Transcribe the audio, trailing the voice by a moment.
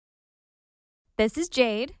This is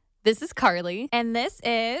Jade. This is Carly. And this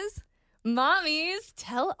is Mommy's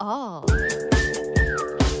Tell All.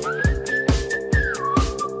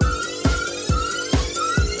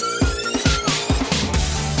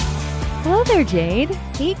 Hello there, Jade.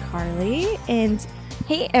 Hey, Carly. And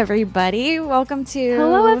hey, everybody. Welcome to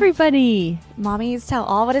Hello, everybody. Mommy's Tell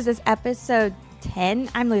All. What is this, episode 10?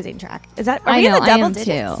 I'm losing track. Are I we know, in the double I am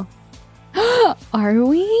digits? too. Are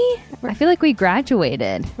we? I feel like we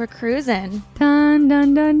graduated. We're cruising. Dun,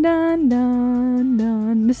 dun, dun, dun, dun,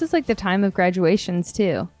 dun. This is like the time of graduations,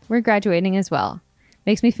 too. We're graduating as well.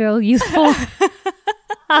 Makes me feel youthful.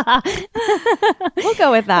 We'll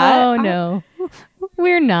go with that. Oh, no.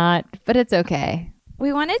 We're not, but it's okay.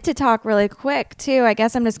 We wanted to talk really quick, too. I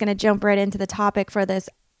guess I'm just going to jump right into the topic for this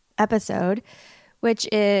episode, which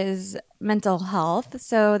is mental health.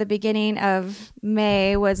 So the beginning of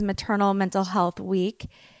May was Maternal Mental Health Week,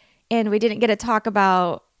 and we didn't get to talk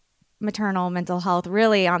about maternal mental health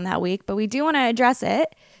really on that week, but we do want to address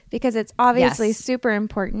it because it's obviously super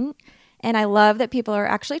important, and I love that people are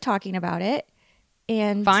actually talking about it.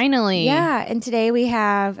 And finally. Yeah, and today we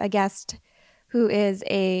have a guest who is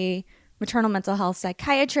a maternal mental health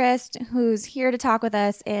psychiatrist who's here to talk with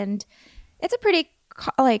us, and it's a pretty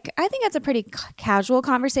I think it's a pretty casual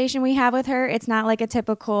conversation we have with her. It's not like a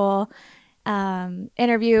typical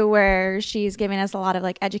interview where she's giving us a lot of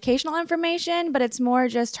like educational information, but it's more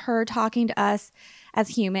just her talking to us as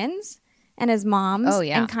humans and as moms.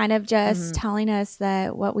 And kind of just telling us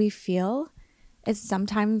that what we feel is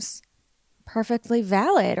sometimes perfectly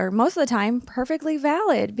valid, or most of the time perfectly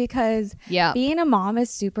valid, because being a mom is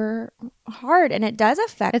super hard and it does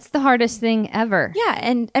affect. It's the hardest thing ever. Yeah.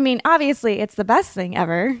 And I mean, obviously it's the best thing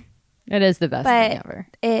ever. It is the best thing ever.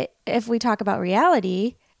 If we talk about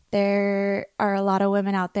reality, there are a lot of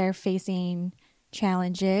women out there facing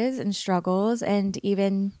challenges and struggles and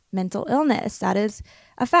even mental illness. That is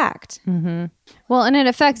a fact. Mm-hmm. Well, and it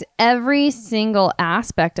affects every single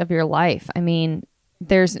aspect of your life. I mean,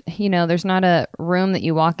 there's not a room that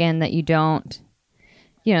you walk in that you don't,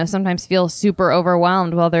 sometimes feel super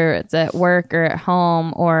overwhelmed, whether it's at work or at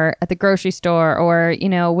home or at the grocery store or,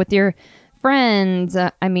 with your friends.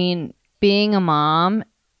 I mean, being a mom,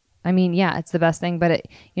 it's the best thing, but it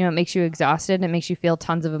makes you exhausted. It makes you feel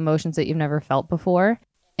tons of emotions that you've never felt before.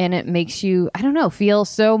 And it makes you, feel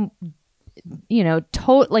so,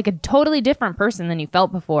 like a totally different person than you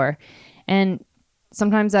felt before. And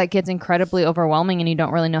sometimes that gets incredibly overwhelming and you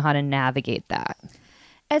don't really know how to navigate that.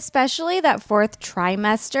 Especially that fourth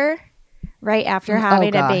trimester, right after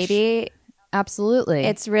having a baby. Absolutely.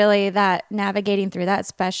 It's really that navigating through that,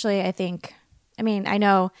 especially I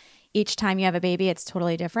know each time you have a baby, it's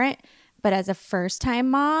totally different. But as a first time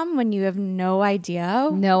mom, when you have no idea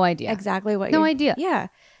exactly what idea. Yeah.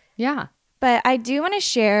 Yeah. But I do want to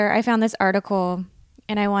share, I found this article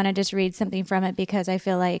and I want to just read something from it because I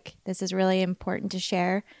feel like this is really important to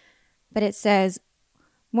share. But it says,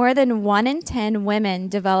 more than 1 in 10 women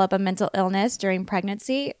develop a mental illness during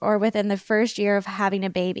pregnancy or within the first year of having a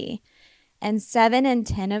baby. And 7 in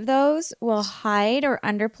 10 of those will hide or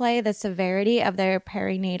underplay the severity of their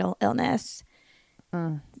perinatal illness.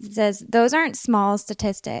 It says, those aren't small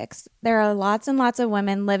statistics. There are lots and lots of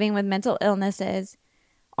women living with mental illnesses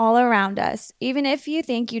all around us. Even if you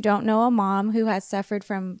think you don't know a mom who has suffered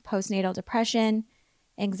from postnatal depression,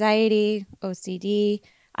 anxiety, OCD,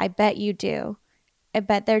 I bet you do. I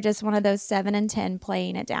bet they're just one of those 7 in 10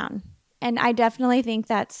 playing it down. And I definitely think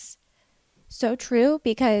that's so true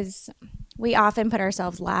because we often put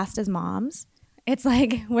ourselves last as moms. It's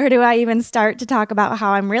like, where do I even start to talk about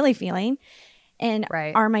how I'm really feeling? And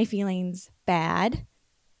Are my feelings bad?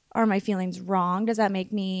 Are my feelings wrong? Does that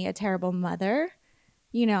make me a terrible mother?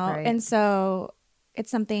 And so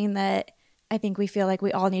it's something that I think we feel like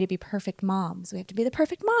we all need to be perfect moms. We have to be the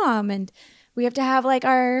perfect mom, and we have to have like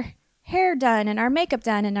our hair done and our makeup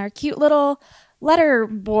done and our cute little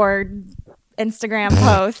letterboard Instagram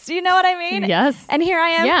posts. You know what I mean? Yes. And here I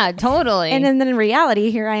am. Yeah, totally. And then in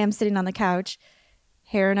reality, here I am sitting on the couch,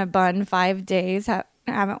 hair in a bun, 5 days,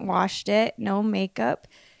 haven't washed it, no makeup,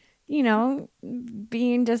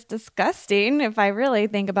 being just disgusting if I really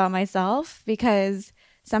think about myself, because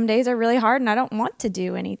some days are really hard and I don't want to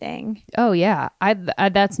do anything. Oh, yeah. I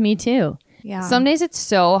that's me too. Yeah. Some days it's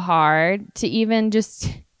so hard to even just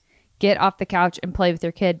get off the couch and play with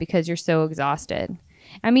your kid because you're so exhausted.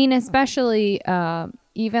 I mean, especially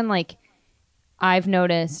even like I've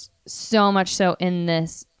noticed so much so in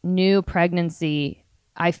this new pregnancy,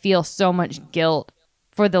 I feel so much guilt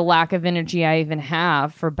for the lack of energy I even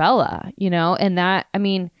have for Bella, and that,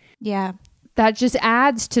 that just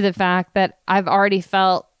adds to the fact that I've already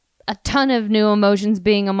felt a ton of new emotions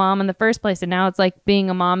being a mom in the first place. And now it's like being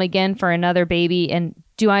a mom again for another baby. And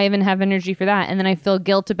do I even have energy for that? And then I feel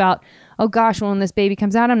guilt about, oh gosh, when this baby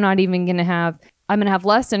comes out, I'm going to have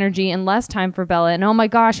less energy and less time for Bella. And oh my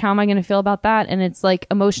gosh, how am I going to feel about that? And it's like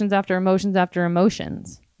emotions after emotions after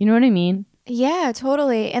emotions. You know what I mean? Yeah,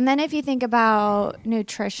 totally. And then if you think about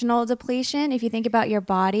nutritional depletion, if you think about your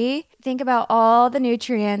body, think about all the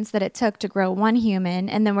nutrients that it took to grow one human.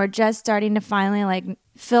 And then we're just starting to finally like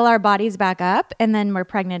fill our bodies back up. And then we're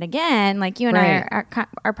pregnant again. Like you and Right.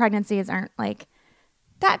 our pregnancies aren't like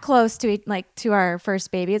that close to our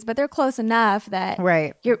first babies, but they're close enough that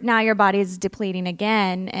Right. your body's depleting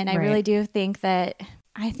again. And I Right. really do think there's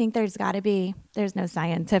no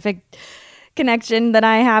scientific connection that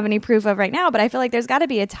I have any proof of right now, but I feel like there's got to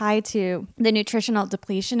be a tie to the nutritional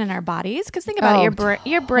depletion in our bodies. Because think about it,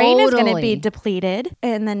 your brain is going to be totally. depleted,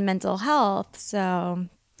 and then mental health. So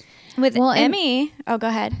with Well, and- Emmy, go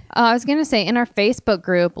ahead. I was going to say in our Facebook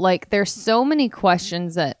group, like there's so many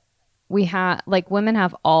questions that we have, like women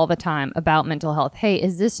have all the time about mental health. Hey,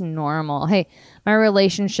 is this normal? Hey, my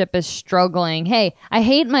relationship is struggling. Hey, I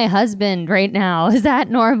hate my husband right now. Is that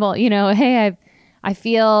normal? You know, hey, I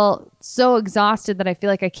feel so exhausted that I feel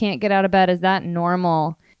like I can't get out of bed. Is that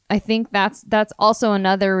normal? I think that's also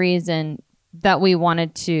another reason that we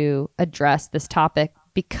wanted to address this topic,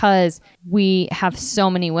 because we have so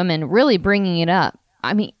many women really bringing it up.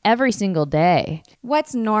 I mean, every single day.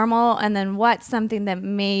 What's normal, and then what's something that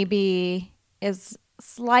maybe is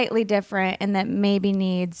slightly different and that maybe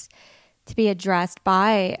needs to be addressed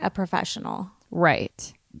by a professional.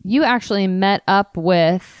 Right. You actually met up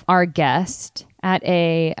with our guest at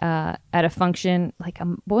a function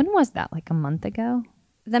when was that? Like a month ago?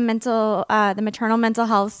 The maternal mental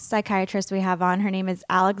health psychiatrist we have on, her name is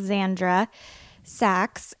Alexandra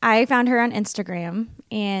Sachs. I found her on Instagram,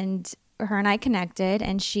 and her and I connected,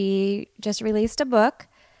 and she just released a book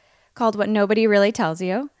called What Nobody Really Tells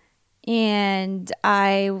You. And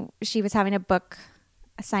she was having a book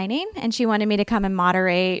signing, and she wanted me to come and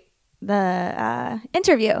moderate the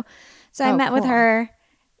interview. So I met with her,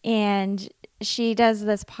 and she does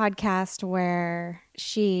this podcast where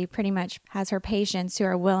she pretty much has her patients who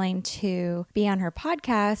are willing to be on her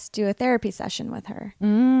podcast do a therapy session with her.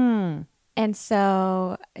 And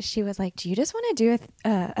so she was like, do you just want to do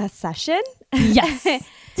a session? Yes.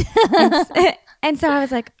 And so I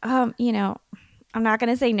was like, I'm not going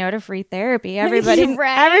to say no to free therapy. Everybody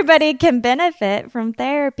Right. everybody can benefit from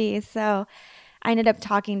therapy. So I ended up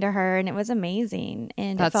talking to her, and it was amazing.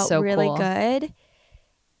 And That's it felt so really cool. good.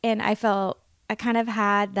 And I kind of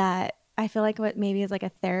had that, I feel like what maybe is like a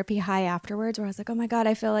therapy high afterwards, where I was like, oh my God,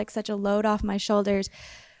 I feel like such a load off my shoulders.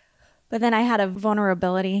 But then I had a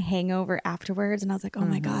vulnerability hangover afterwards, and I was like, oh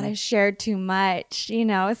my God, I shared too much,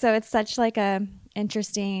 So it's such like a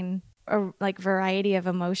interesting variety of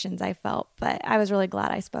emotions I felt. But I was really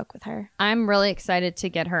glad I spoke with her. I'm really excited to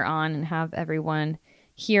get her on and have everyone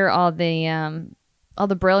hear all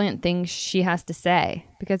the brilliant things she has to say,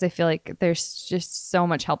 because I feel like there's just so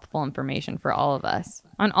much helpful information for all of us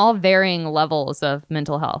on all varying levels of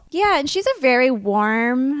mental health. Yeah, and she's a very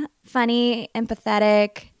warm, funny,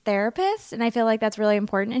 empathetic therapist, and I feel like that's really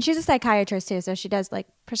important. And she's a psychiatrist too, so she does like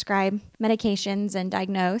prescribe medications and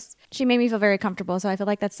diagnose. She made me feel very comfortable, so I feel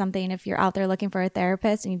like that's something, if you're out there looking for a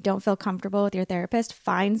therapist and you don't feel comfortable with your therapist,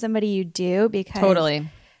 find somebody you do, because Totally.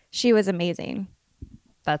 she was amazing.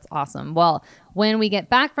 That's awesome. Well, when we get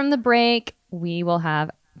back from the break, we will have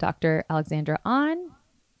Dr. Alexandra on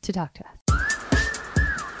to talk to us.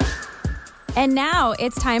 And now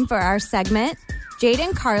it's time for our segment, Jade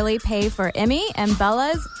and Carly pay for Emmy and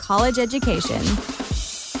Bella's college education.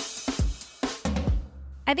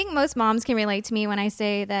 I think most moms can relate to me when I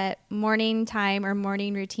say that morning time or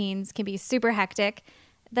morning routines can be super hectic.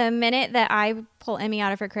 The minute that I pull Emmy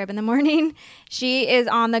out of her crib in the morning, she is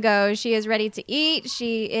on the go. She is ready to eat.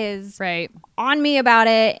 She is Right. on me about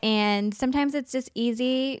it. And sometimes it's just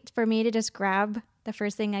easy for me to just grab the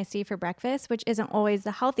first thing I see for breakfast, which isn't always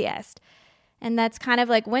the healthiest. And that's kind of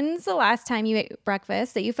like, when's the last time you ate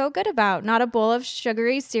breakfast that you felt good about? Not a bowl of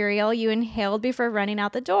sugary cereal you inhaled before running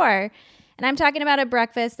out the door. And I'm talking about a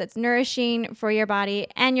breakfast that's nourishing for your body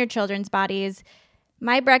and your children's bodies.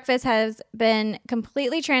 My breakfast has been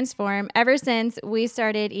completely transformed ever since we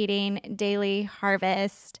started eating Daily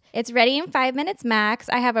Harvest. It's ready in 5 minutes max.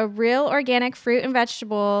 I have a real organic fruit and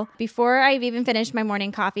vegetable before I've even finished my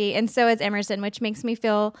morning coffee, and so is Emerson, which makes me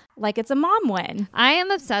feel like it's a mom win. I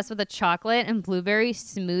am obsessed with a chocolate and blueberry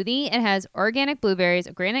smoothie. It has organic blueberries,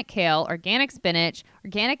 organic kale, organic spinach,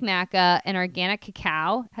 organic maca, and organic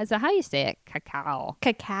cacao. Is that how you say it? Cacao.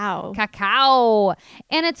 Cacao.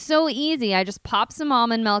 And it's so easy. I just pop some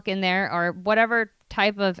almond milk in there or whatever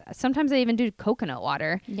type of, sometimes I even do coconut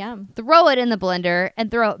water. Yum. Throw it in the blender and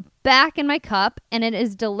throw it back in my cup, and it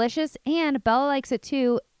is delicious, and Bella likes it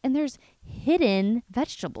too. And there's hidden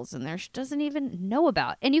vegetables in there she doesn't even know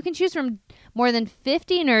about. And you can choose from more than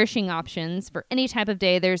 50 nourishing options for any type of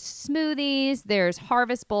day. There's smoothies, there's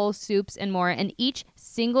harvest bowls, soups, and more. And each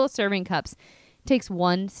single serving cups takes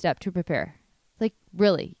one step to prepare. Like,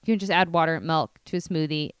 really, you can just add water and milk to a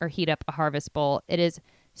smoothie or heat up a harvest bowl. It is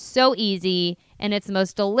so easy, and it's the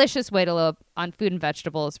most delicious way to load up on food and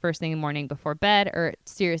vegetables first thing in the morning before bed, or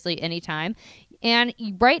seriously anytime. And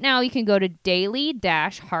right now you can go to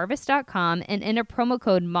daily-harvest.com and enter promo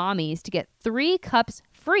code MOMMIES to get 3 cups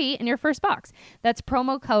free in your first box. That's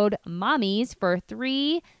promo code MOMMIES for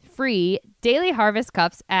 3 free Daily Harvest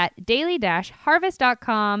cups at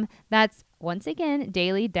daily-harvest.com. That's, once again,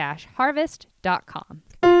 daily-harvest.com.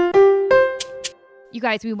 You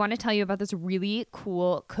guys, we want to tell you about this really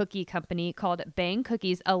cool cookie company called Bang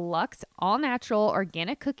Cookies, a luxe, all-natural,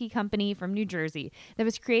 organic cookie company from New Jersey that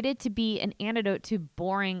was created to be an antidote to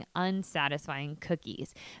boring, unsatisfying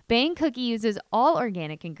cookies. Bang Cookie uses all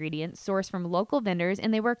organic ingredients sourced from local vendors,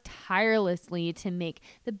 and they work tirelessly to make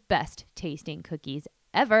the best-tasting cookies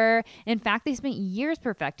ever. In fact, they spent years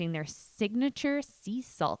perfecting their signature sea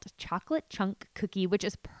salt chocolate chunk cookie, which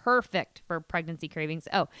is perfect for pregnancy cravings.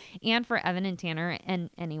 Oh, and for Evan and Tanner and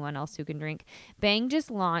anyone else who can drink. Bang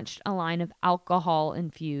just launched a line of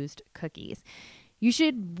alcohol-infused cookies. You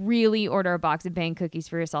should really order a box of Bang cookies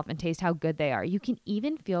for yourself and taste how good they are. You can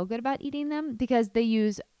even feel good about eating them because they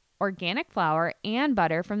use organic flour and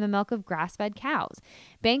butter from the milk of grass-fed cows.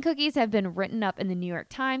 Bang cookies have been written up in the New York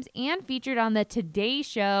Times and featured on the Today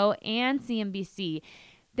Show and CNBC.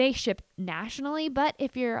 They ship nationally, but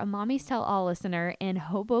if you're a Mommy's Tell All listener in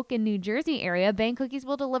Hoboken, New Jersey area, Bang Cookies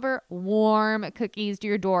will deliver warm cookies to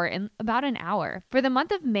your door in about an hour. For the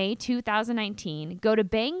month of May 2019, go to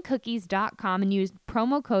bangcookies.com and use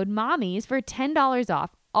promo code MOMMIES for $10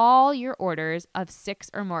 off all your orders of 6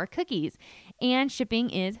 or more cookies. And shipping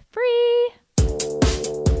is free.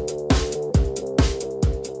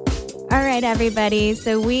 All right, everybody.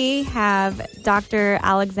 So we have Dr.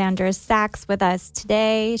 Alexandra Sachs with us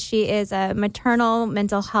today. She is a maternal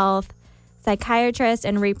mental health psychiatrist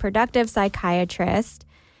and reproductive psychiatrist.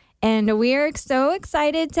 And we're so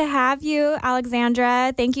excited to have you,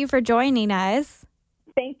 Alexandra. Thank you for joining us.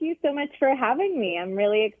 Thank you so much for having me. I'm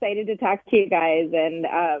really excited to talk to you guys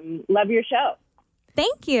and love your show.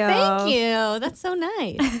 Thank you. Thank you. That's so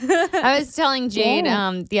nice. I was telling Jade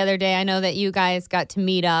the other day, I know that you guys got to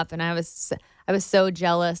meet up, and I was so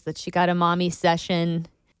jealous that she got a mommy session.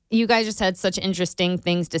 You guys just had such interesting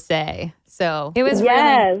things to say. So it was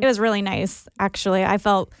really nice, actually. It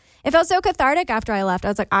felt so cathartic after I left. I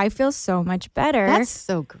was like, I feel so much better. That's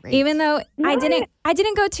so great. Even though I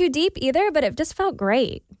didn't go too deep either, but it just felt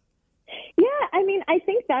great. Yeah, I mean, I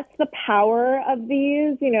think that's the power of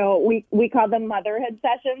these. You know, we call them motherhood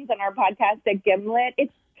sessions on our podcast at Gimlet.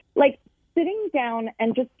 It's like sitting down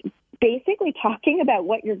and just basically talking about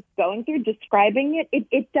what you're going through, describing it.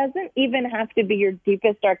 It doesn't even have to be your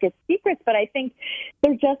deepest, darkest secrets, but I think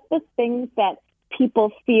they're just the things that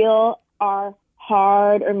people feel are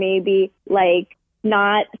hard or maybe like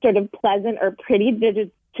not sort of pleasant or pretty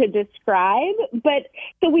to describe. But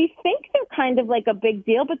so we think they're kind of like a big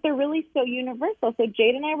deal, but they're really so universal. So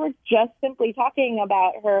Jade and I were just simply talking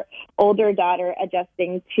about her older daughter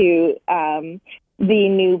adjusting to the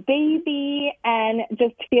new baby and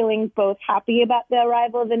just feeling both happy about the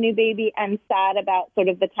arrival of the new baby and sad about sort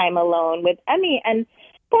of the time alone with Emmy. And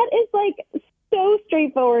that is like so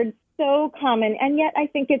straightforward, so common. And yet I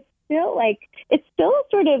think it's still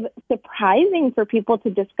sort of surprising for people to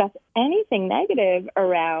discuss anything negative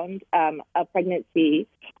around a pregnancy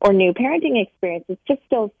or new parenting experience. It's just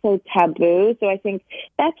still so taboo. So I think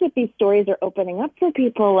that's what these stories are opening up for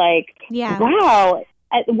people. Like, wow,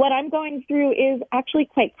 what I'm going through is actually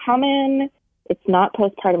quite common. It's not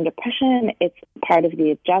postpartum depression. It's part of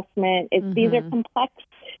the adjustment. These are complex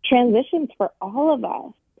transitions for all of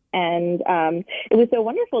us. And it was so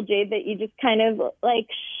wonderful, Jade, that you just kind of like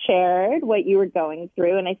shared what you were going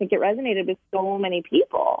through. And I think it resonated with so many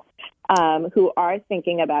people who are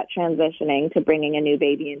thinking about transitioning to bringing a new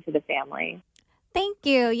baby into the family. Thank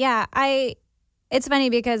you. Yeah, it's funny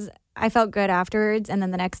because I felt good afterwards, and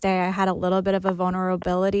then the next day I had a little bit of a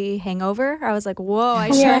vulnerability hangover. I was like, whoa,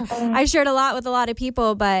 I shared a lot with a lot of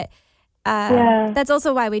people, but that's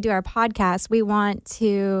also why we do our podcast. We want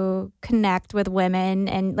to connect with women,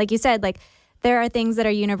 and like you said, like there are things that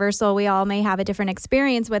are universal. We all may have a different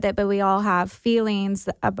experience with it, but we all have feelings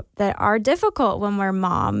that are difficult when we're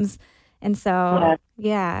moms. And so,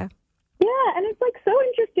 yeah. Yeah, and it's like so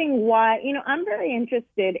interesting why, I'm very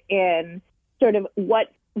interested in sort of what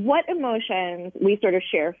emotions we sort of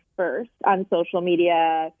share first on social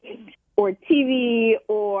media or TV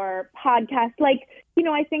or podcasts. Like,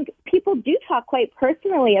 I think people do talk quite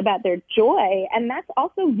personally about their joy, and that's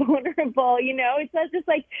also vulnerable. It's not just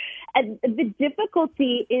like the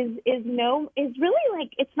difficulty is really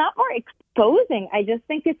like, it's not more exposing. I just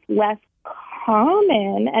think it's less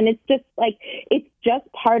common, and it's just like, it's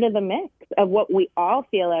just part of the mix of what we all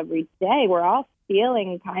feel every day. We're all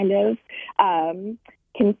feeling kind of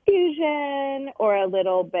confusion or a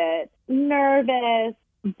little bit nervous,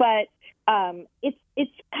 but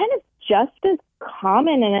it's kind of just as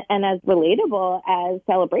common and as relatable as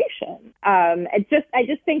celebration. I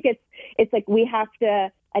just think it's like we have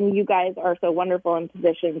to, and you guys are so wonderful in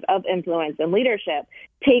positions of influence and leadership,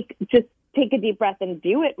 take a deep breath and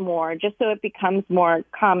do it more, just so it becomes more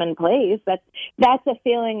commonplace. That's a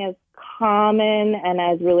feeling as common and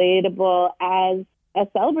as relatable as a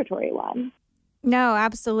celebratory one. No,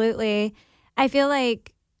 absolutely. I feel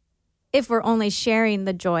like if we're only sharing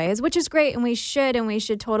the joys, which is great, and we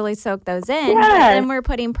should totally soak those in, but then we're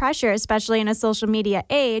putting pressure, especially in a social media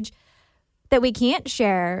age, that we can't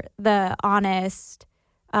share the honest,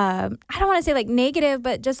 I don't want to say like negative,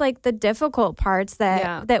 but just like the difficult parts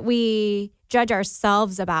that we judge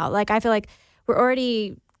ourselves about. Like, I feel like we're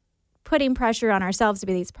already putting pressure on ourselves to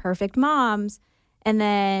be these perfect moms. And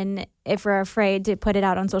then if we're afraid to put it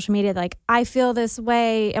out on social media, like, I feel this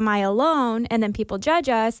way, am I alone? And then people judge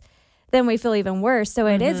us, then we feel even worse. So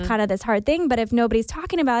it is kind of this hard thing. But if nobody's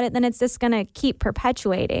talking about it, then it's just going to keep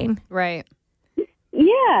perpetuating. Right.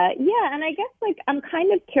 Yeah. And I guess like I'm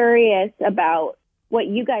kind of curious about what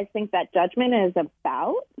you guys think that judgment is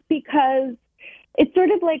about, because it's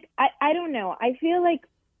sort of like, I don't know. I feel like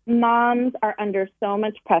moms are under so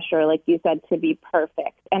much pressure, like you said, to be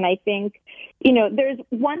perfect. And I think, there's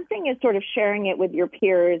one thing is sort of sharing it with your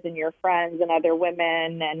peers and your friends and other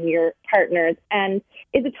women and your partners. And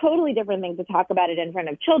it's a totally different thing to talk about it in front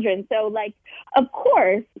of children. So like, of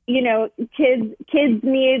course, kids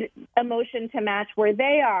need emotion to match where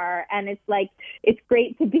they are. And it's like, it's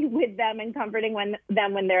great to be with them and comforting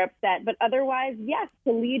them when they're upset. But otherwise, yes,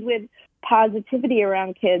 to lead with positivity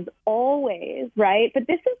around kids always, right? But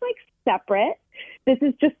this is like separate. This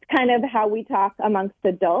is just kind of how we talk amongst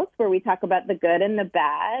adults, where we talk about the good and the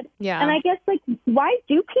bad. Yeah. And I guess, like, why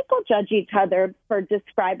do people judge each other for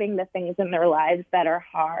describing the things in their lives that are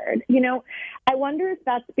hard? I wonder if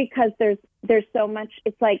that's because there's so much,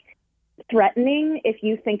 it's like threatening. If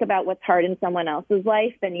you think about what's hard in someone else's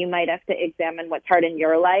life, then you might have to examine what's hard in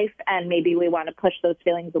your life, and maybe we want to push those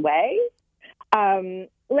feelings away.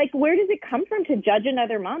 Like, where does it come from to judge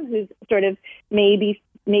another mom who's sort of maybe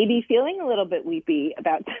feeling a little bit weepy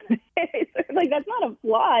about this? Like, that's not a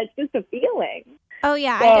flaw; it's just a feeling. Oh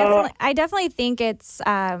yeah, so, I definitely think it's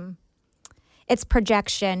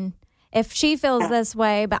projection. If she feels this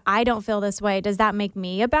way, but I don't feel this way, does that make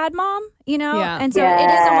me a bad mom? Yeah. And so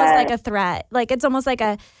it is almost like a threat. Like, it's almost like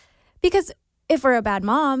because if we're a bad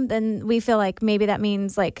mom, then we feel like maybe that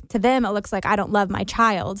means, like, to them it looks like I don't love my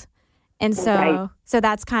child. And so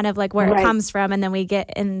that's kind of like where it comes from. And then we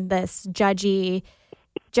get in this judgy,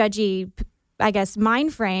 I guess,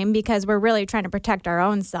 mind frame, because we're really trying to protect our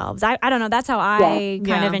own selves. I don't know. That's how I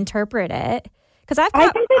kind of interpret it. Because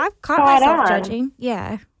I've caught myself judging.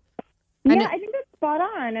 Yeah. Yeah, I think that's spot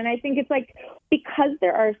on. And I think it's like, because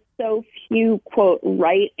there are so few, quote,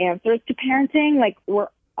 right answers to parenting, like, we're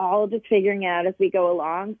all just figuring it out as we go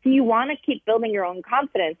along. So you want to keep building your own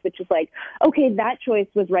confidence, which is like, okay, that choice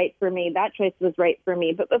was right for me. That choice was right for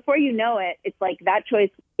me. But before you know it, it's like that choice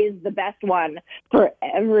is the best one for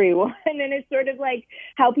everyone. And it's sort of like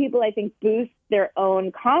how people, I think, boost their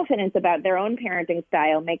own confidence about their own parenting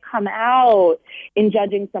style may come out in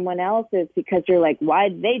judging someone else's, because you're like, why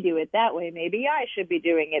did they do it that way? Maybe I should be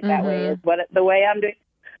doing it that way, is the way I'm doing.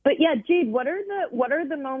 But yeah, Jade, what are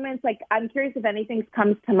the moments, like, I'm curious if anything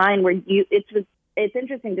comes to mind where it's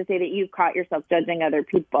interesting to say that you've caught yourself judging other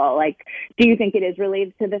people. Like, do you think it is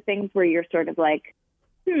related to the things where you're sort of like,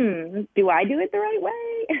 do I do it the right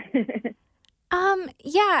way?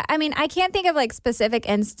 Yeah, I mean, I can't think of like specific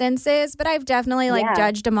instances, but I've definitely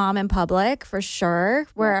judged a mom in public for sure,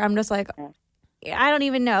 where I'm just like, I don't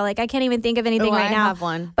even know. Like, I can't even think of anything right I now. have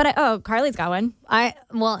one. But Carly's got one. I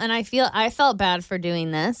felt bad for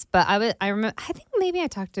doing this, but I remember, I think maybe I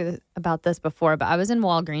talked about this before, but I was in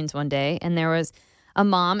Walgreens one day and there was a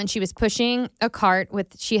mom and she was pushing a cart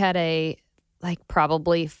she had a like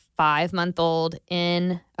probably 5-month-old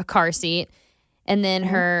in a car seat, and then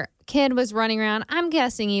her kid was running around. I'm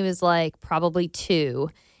guessing he was like probably 2.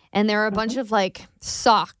 And there were a bunch of like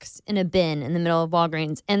socks in a bin in the middle of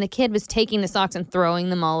Walgreens. And the kid was taking the socks and throwing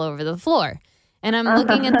them all over the floor. And I'm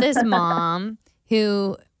looking at this mom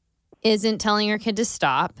who isn't telling her kid to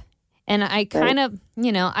stop. And I kind of,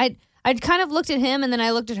 I'd kind of looked at him and then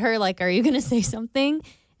I looked at her like, are you going to say something?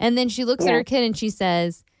 And then she looks at her kid and she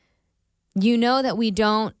says, you know that we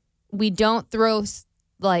don't throw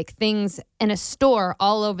like things in a store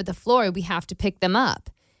all over the floor. We have to pick them up.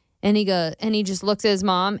 And he just looks at his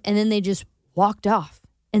mom, and then they just walked off.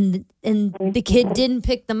 And the kid didn't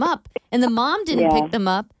pick them up, and the mom didn't pick them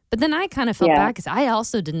up. But then I kind of felt bad because I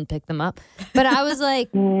also didn't pick them up. But I was like,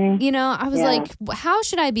 like, how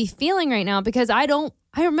should I be feeling right now? Because I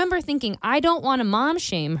remember thinking I don't want to mom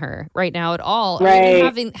shame her right now at all. Right. Or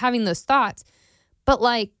even having those thoughts. But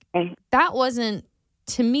like, that wasn't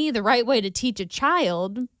to me the right way to teach a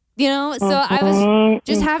child. So I was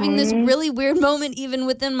just having this really weird moment even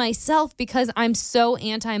within myself because I'm so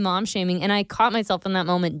anti-mom shaming, and I caught myself in that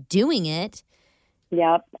moment doing it.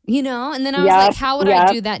 Yep. And then I was like, how would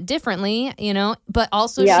I do that differently? But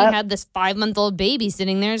also she had this 5-month-old baby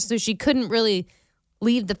sitting there, so she couldn't really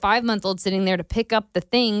leave the 5-month-old sitting there to pick up the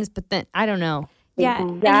things. But then I don't know. Yeah,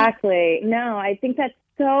 exactly. No, I think that's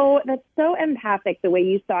so empathic the way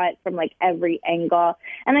you saw it from like every angle.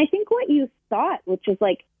 And I think what you thought, which is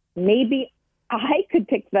like, maybe I could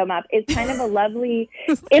pick them up, is kind of a lovely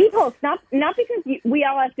impulse. Not because we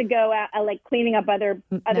all have to go out like cleaning up other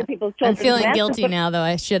people's children. I'm feeling guilty now, though.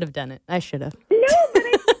 I should have done it. I should have. No, but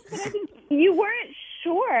I think you weren't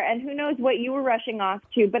sure, and who knows what you were rushing off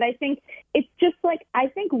to. But I think it's just like, I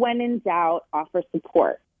think when in doubt, offer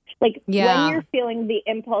support. Like when you're feeling the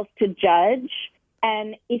impulse to judge.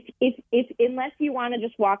 And if unless you want to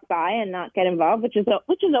just walk by and not get involved, which is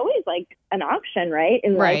always like an option, right?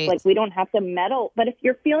 In life, like we don't have to meddle. But if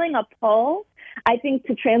you're feeling a pull, I think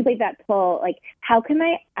to translate that pull, like how can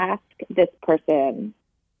I ask this person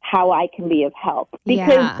how I can be of help?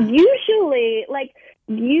 Because usually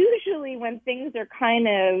when things are kind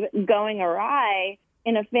of going awry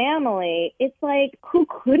in a family, it's like, who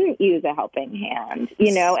couldn't use a helping hand,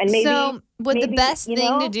 And maybe the best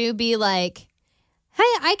thing to do be like, hey,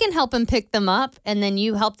 I can help him pick them up, and then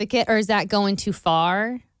you help the kid? Or is that going too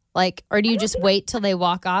far? Like, or do you just wait till they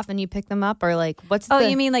walk off and you pick them up? Or like, what's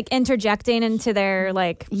you mean like interjecting into their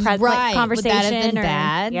like conversation? Would that have been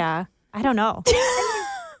bad? Yeah. I don't know.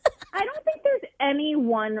 I don't think there's any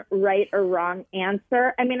one right or wrong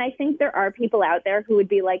answer. I mean, I think there are people out there who would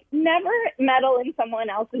be like, never meddle in someone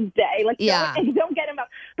else's day. Like, don't get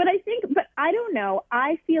involved. But I don't know.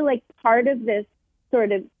 I feel like part of this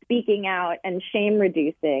sort of speaking out and shame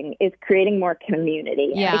reducing is creating more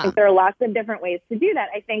community. Yeah. I think there are lots of different ways to do that.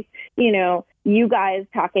 I think, you guys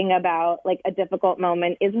talking about like a difficult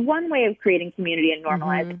moment is one way of creating community and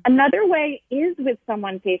normalizing. Another way is with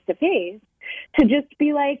someone face to face to just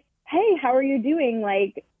be like, hey, how are you doing?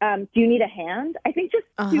 Like, do you need a hand? I think just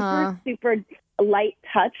super light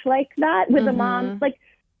touch like that with a mom, like,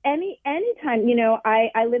 anytime,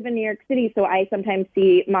 I live in New York City, so I sometimes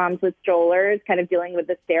see moms with strollers kind of dealing with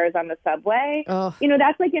the stairs on the subway. Oh.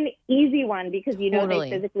 That's like an easy one because, they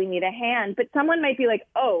physically need a hand. But someone might be like,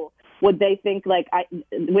 oh, would they think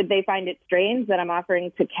would they find it strange that I'm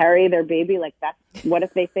offering to carry their baby? Like what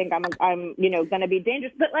if they think I'm going to be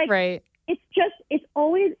dangerous? But like, it's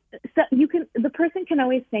always, so the person can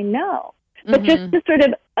always say no. But just to sort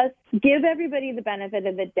of give everybody the benefit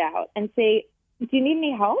of the doubt and say, do you need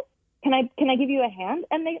any help? Can I give you a hand?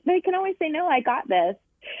 And they can always say, no, I got this.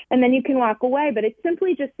 And then you can walk away. But it's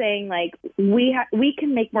simply just saying like, we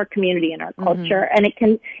can make more community in our culture, and it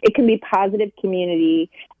can be positive community.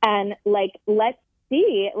 And like, let's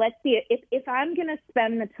see if I'm going to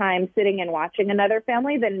spend the time sitting and watching another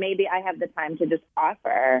family, then maybe I have the time to just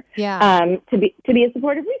offer, to be a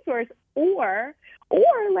supportive resource, or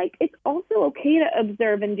like it's also okay to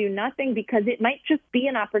observe and do nothing because it might just be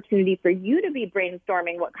an opportunity for you to be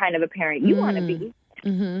brainstorming what kind of a parent you want to be.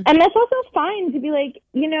 And that's also fine to be like,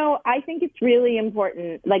 I think it's really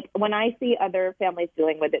important. Like when I see other families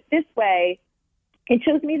dealing with it this way, it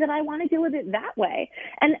shows me that I want to deal with it that way.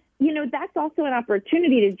 And, that's also an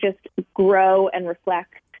opportunity to just grow and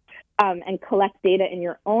reflect and collect data in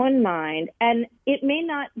your own mind. And it may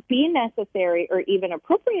not be necessary or even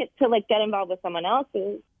appropriate to like get involved with someone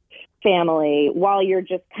else's, family while you're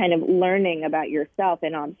just kind of learning about yourself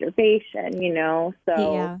and observation, you know?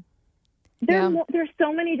 So Yeah. there's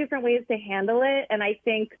so many different ways to handle it. And I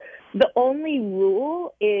think the only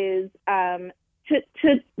rule is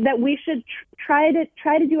that we should try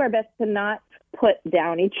to do our best to not put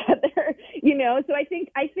down each other, you know? So I think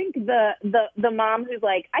the mom who's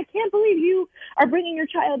like, I can't believe you are bringing your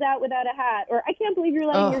child out without a hat, or I can't believe you're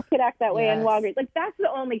letting your kid act that way in Walgreens. Like, that's the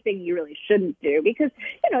only thing you really shouldn't do, because,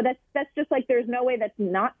 you know, that's just like, there's no way that's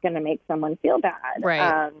not going to make someone feel bad.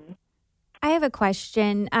 Right. I have a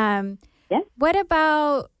question. Yeah. What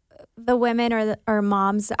about the women or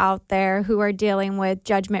moms out there who are dealing with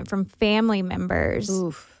judgment from family members?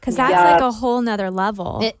 Because that's like a whole nother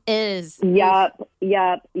level. It is. Yep.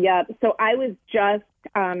 So I was just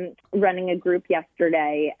running a group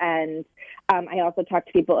yesterday, and I also talk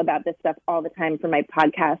to people about this stuff all the time for my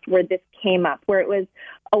podcast, where this came up, where it was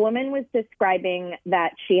a woman was describing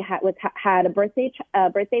that she had a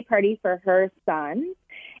birthday party for her son.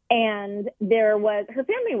 And her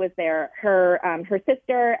family was there, her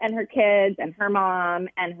sister and her kids and her mom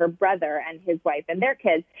and her brother and his wife and their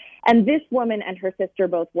kids. And this woman and her sister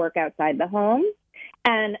both work outside the home,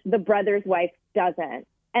 and the brother's wife doesn't.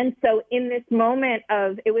 And so in this moment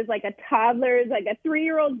it was like a toddler's, like a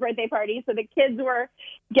 3-year-old birthday party. So the kids were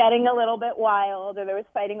getting a little bit wild, or there was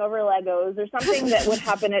fighting over Legos or something that would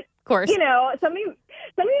happen at, of course, you know, something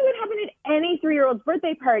would happen at any 3-year-old's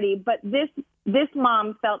birthday party. But this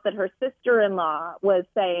mom felt that her sister-in-law was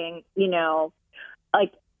saying, you know,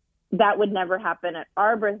 like, that would never happen at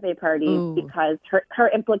our birthday parties, because her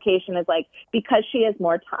implication is like, because she has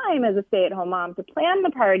more time as a stay-at-home mom to plan the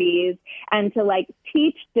parties and to like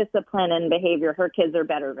teach discipline and behavior, her kids are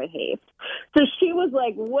better behaved. So she was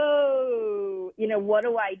like, whoa, you know, what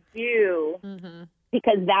do I do? Mm-hmm.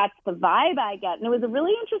 Because that's the vibe I get. And it was a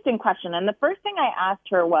really interesting question. And the first thing I asked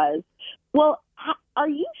her was, well, are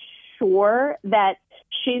you sure that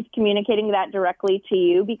she's communicating that directly to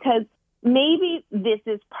you? Because maybe this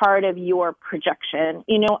is part of your projection.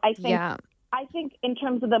 You know, I think in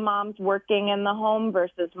terms of the moms working in the home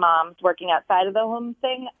versus moms working outside of the home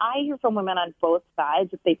thing, I hear from women on both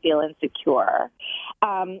sides that they feel insecure.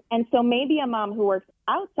 And so maybe a mom who works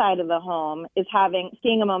outside of the home is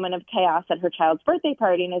seeing a moment of chaos at her child's birthday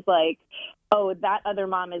party and is like, oh, that other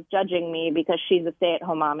mom is judging me because she's a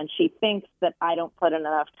stay-at-home mom and she thinks that I don't put in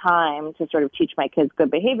enough time to sort of teach my kids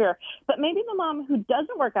good behavior. But maybe the mom who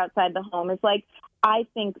doesn't work outside the home is like, I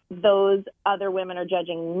think those other women are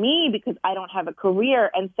judging me because I don't have a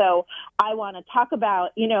career. And so I want to talk about,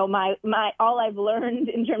 you know, my all I've learned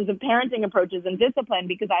in terms of parenting approaches and discipline,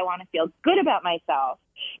 because I want to feel good about myself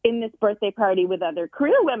in this birthday party with other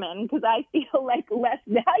career women, because I feel like less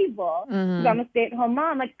valuable because I'm a stay-at-home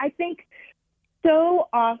mom. Like, I think so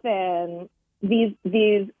often these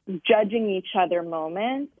judging each other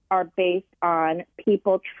moments are based on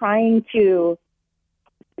people trying to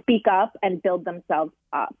speak up and build themselves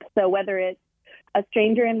up. So whether it's a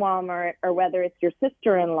stranger in Walmart or whether it's your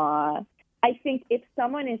sister-in-law, I think if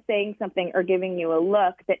someone is saying something or giving you a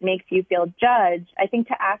look that makes you feel judged, I think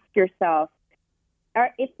to ask yourself,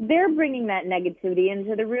 if they're bringing that negativity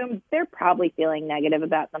into the room, they're probably feeling negative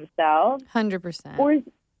about themselves. 100%. Or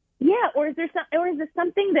is there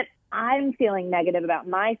something that I'm feeling negative about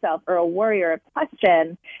myself, or a worry or a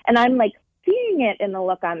question, and I'm like seeing it in the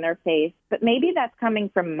look on their face, but maybe that's coming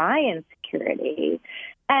from my insecurity.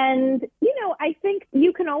 And, you know, I think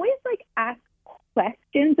you can always like ask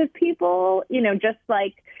questions of people, you know, just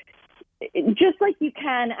like you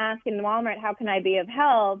can ask in Walmart, how can I be of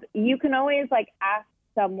help? You can always like ask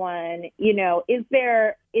someone, you know, is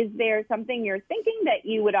there something you're thinking that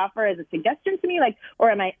you would offer as a suggestion to me? Like, or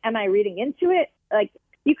am I reading into it? Like,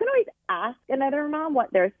 you can always ask another mom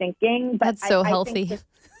what they're thinking. But that's so healthy. Lead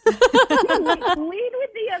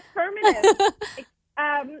with the affirmative.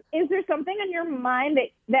 Is there something on your mind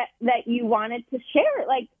that you wanted to share?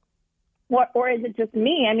 Like, or is it just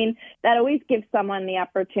me? I mean, that always gives someone the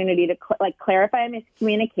opportunity to clarify a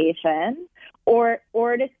miscommunication, or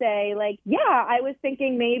to say like, yeah, I was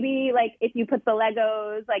thinking maybe like if you put the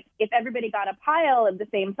Legos, like if everybody got a pile of the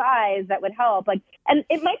same size, that would help. Like, and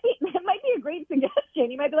it might be a great suggestion.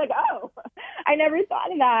 You might be like, oh, I never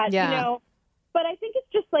thought of that. Yeah. You know. But I think it's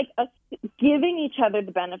just like giving each other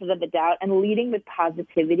the benefit of the doubt and leading with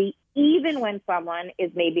positivity, even when someone is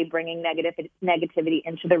maybe bringing negativity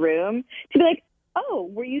into the room, to be like, oh,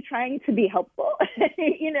 were you trying to be helpful?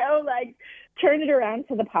 You know, like turn it around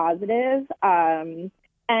to the positive. And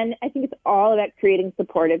And I think it's all about creating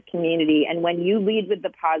supportive community. And when you lead with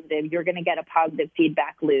the positive, you're going to get a positive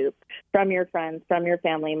feedback loop from your friends, from your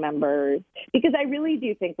family members. Because I really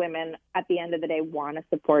do think women, at the end of the day, want to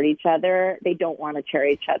support each other. They don't want to tear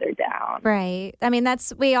each other down. Right. I mean,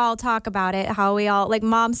 we all talk about it, how we all, like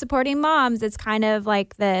moms supporting moms. It's kind of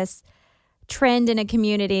like this trend in a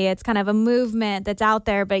community. It's kind of a movement that's out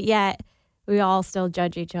there, but yet we all still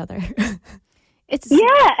judge each other.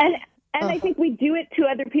 And I think we do it to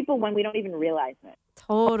other people when we don't even realize it.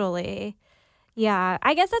 Totally. Yeah.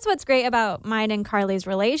 I guess that's what's great about mine and Carly's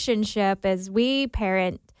relationship is we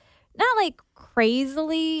parent not like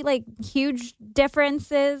crazily, like huge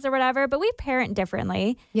differences or whatever, but we parent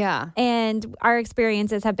differently. Yeah. And our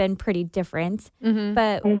experiences have been pretty different. Mm-hmm.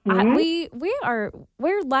 But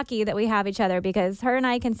we're lucky that we have each other because her and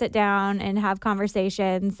I can sit down and have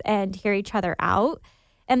conversations and hear each other out.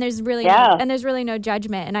 And there's really no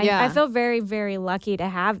judgment. And I feel very, very lucky to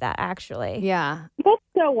have that, actually. Yeah. That's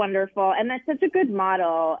so wonderful. And that's such a good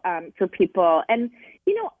model for people. And,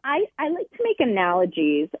 you know, I like to make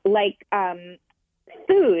analogies like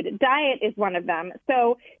food. Diet is one of them.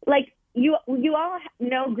 So, like, you all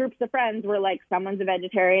know groups of friends where, like, someone's a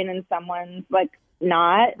vegetarian and someone's, like,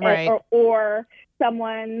 not. Right. Or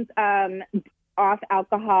someone's off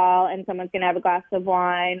alcohol and someone's going to have a glass of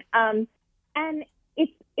wine. And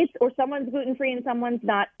it's or someone's gluten-free and someone's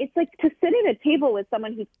not. It's like to sit at a table with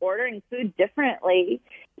someone who's ordering food differently.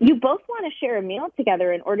 You both want to share a meal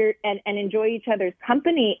together and order and enjoy each other's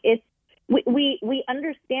company. We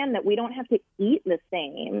understand that we don't have to eat the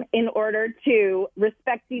same in order to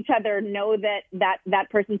respect each other, know that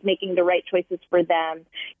person's making the right choices for them.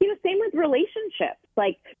 You know, same with relationships.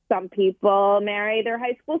 Like some people marry their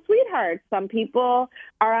high school sweethearts. Some people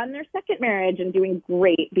are on their second marriage and doing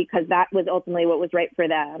great because that was ultimately what was right for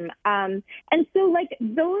them. And so, like,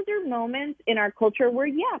 those are moments in our culture where,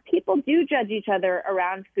 people do judge each other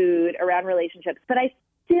around food, around relationships. But I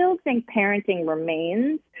still think parenting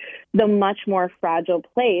remains the much more fragile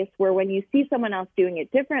place where when you see someone else doing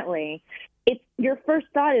it differently, it's your first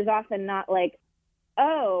thought is often not like,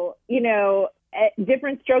 oh, you know,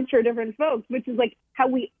 different strokes for different folks, which is like how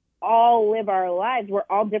we all live our lives. We're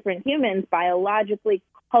all different humans biologically,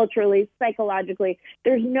 culturally, psychologically.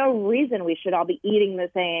 There's no reason we should all be eating the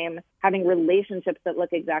same, having relationships that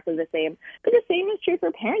look exactly the same. But the same is true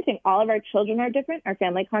for parenting. All of our children are different. Our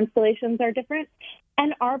family constellations are different.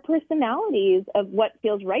 And our personalities of what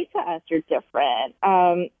feels right to us are different.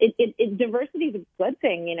 Diversity is a good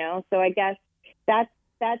thing, you know? So I guess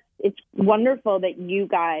it's wonderful that you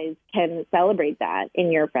guys can celebrate that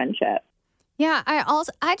in your friendship. Yeah,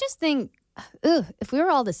 I just think, if we were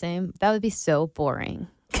all the same, that would be so boring.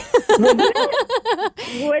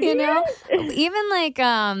 Would you know? Even like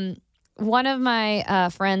one of my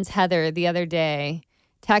friends, Heather, the other day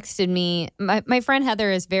texted me. My friend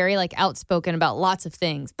Heather is very like outspoken about lots of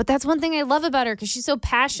things, but that's one thing I love about her because she's so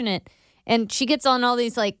passionate and she gets on all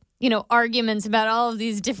these like, you know, arguments about all of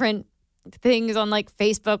these different things on like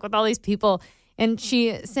Facebook with all these people. And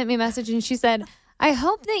she sent me a message and she said, I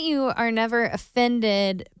hope that you are never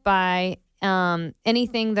offended by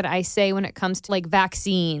anything that I say when it comes to like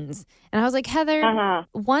vaccines. And I was like, Heather,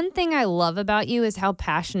 one thing I love about you is how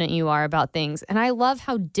passionate you are about things. And I love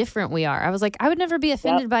how different we are. I was like, I would never be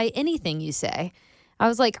offended by anything you say. I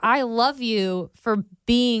was like, I love you for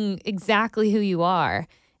being exactly who you are.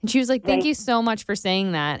 And she was like, thank you so much for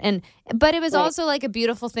saying that. But it was also like a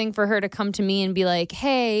beautiful thing for her to come to me and be like,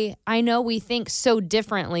 hey, I know we think so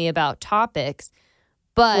differently about topics,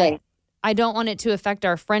 but I don't want it to affect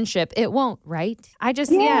our friendship. It won't, right? I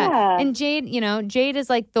just, And Jade, you know, Jade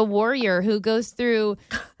is like the warrior who goes through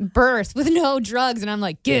birth with no drugs. And I'm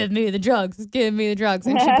like, give me the drugs, give me the drugs.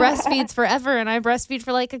 And she breastfeeds forever. And I breastfeed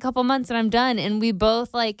for like a couple months and I'm done. And we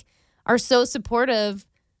both like are so supportive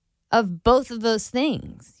of both of those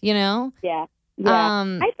things, you know? Yeah.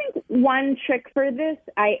 I think one trick for this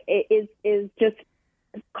is just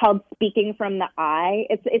called speaking from the I.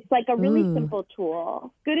 It's like a really simple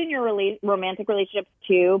tool. Good in your romantic relationships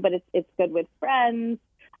too, but it's good with friends.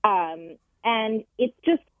 And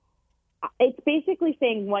it's basically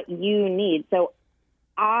saying what you need. So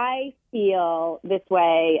I feel this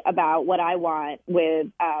way about what I want with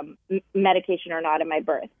medication or not in my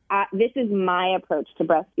birth. This is my approach to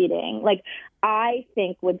breastfeeding. Like, I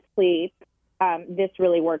think with sleep, this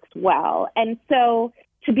really works well. And so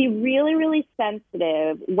to be really, really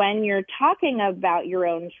sensitive when you're talking about your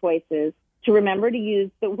own choices, to remember to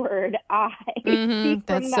use the word I.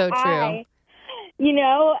 That's so true. You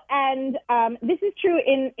know, and this is true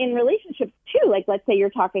in relationships too. Like, let's say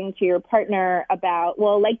you're talking to your partner about,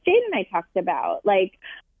 well, like Jade and I talked about, like,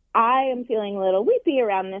 I am feeling a little weepy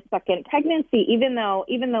around this second pregnancy, even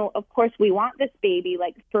though of course we want this baby.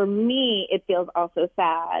 Like for me, it feels also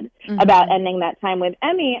sad about ending that time with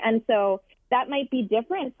Emmy. And so that might be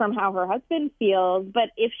different from how her husband feels. But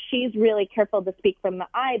if she's really careful to speak from the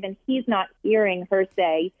I, then he's not hearing her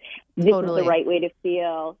say, this is the right way to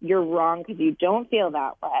feel. You're wrong because you don't feel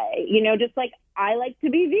that way. You know, just like I like to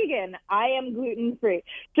be vegan. I am gluten-free.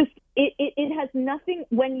 Just it has nothing,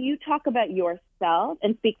 when you talk about yourself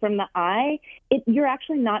and speak from the I, you're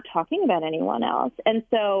actually not talking about anyone else. And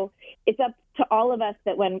so it's up to all of us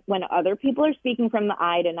that when other people are speaking from the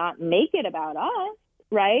I, to not make it about us.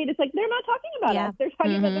 Right? It's like they're not talking about us. They're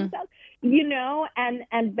talking about themselves, you know,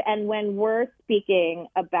 and when we're speaking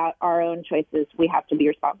about our own choices, we have to be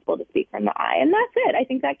responsible to speak from the I. And that's it. I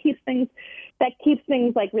think that keeps things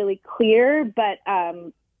like really clear, but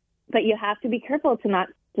you have to be careful to not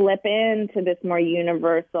slip into this more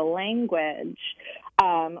universal language,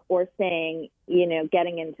 or saying, you know,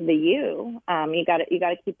 getting into the you. You got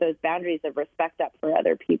to keep those boundaries of respect up for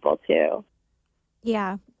other people too.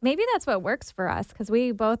 Yeah, maybe that's what works for us, because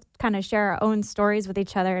we both kind of share our own stories with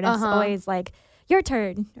each other, and it's always like, your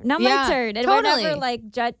turn, not my turn. And we're never like,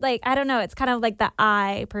 I don't know, it's kind of like the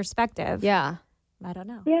I perspective. Yeah. I don't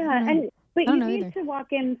know. Yeah, but you need to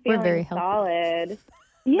walk in feeling solid.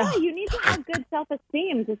 Yeah, you need to have good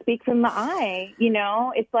self-esteem to speak from the I. You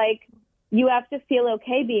know, it's like you have to feel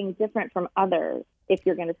okay being different from others if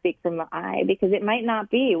you're going to speak from the I, because it might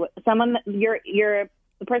not be someone that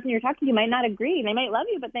the person you're talking to might not agree. They might love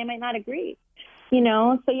you, but they might not agree, you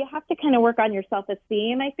know? So you have to kind of work on your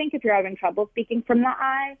self-esteem, I think, if you're having trouble speaking from the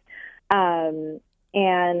I. And,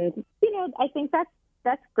 you know, I think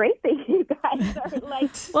that's great that you guys are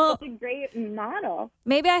like such a great model.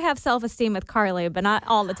 Maybe I have self-esteem with Carly, but not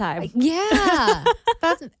all the time. Yeah.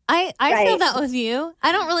 I feel that with you.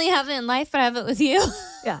 I don't really have it in life, but I have it with you.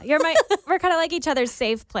 Yeah. We're kind of like each other's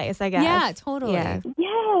safe place, I guess. Yeah, totally. Yeah.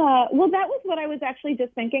 Well, that was what I was actually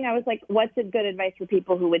just thinking. I was like, what's a good advice for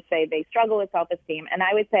people who would say they struggle with self-esteem? And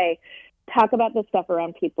I would say, talk about the stuff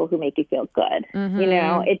around people who make you feel good. You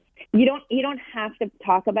know, you don't have to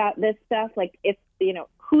talk about this stuff. Like, if, you know,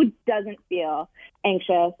 who doesn't feel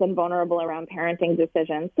anxious and vulnerable around parenting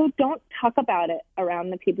decisions? So don't talk about it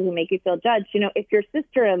around the people who make you feel judged. You know, if your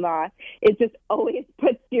sister-in-law is just always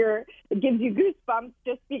gives you goosebumps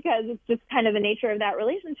just because it's just kind of the nature of that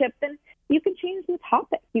relationship, then you can change the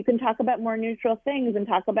topic. You can talk about more neutral things and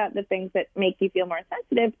talk about the things that make you feel more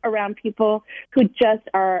sensitive around people who just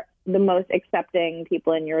are the most accepting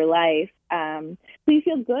people in your life, who you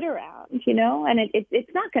feel good around, you know, and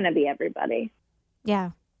it's not going to be everybody.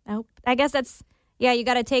 Yeah. Nope. I guess you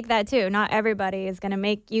got to take that too. Not everybody is going to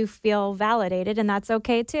make you feel validated, and that's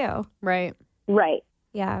okay too. Right.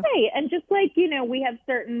 Yeah. Right. And just like, you know, we have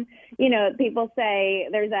certain, you know, people say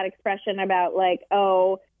there's that expression about like,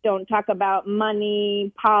 oh, don't talk about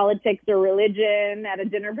money, politics, or religion at a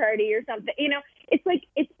dinner party or something. You know, it's like,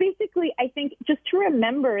 it's basically, I think, just to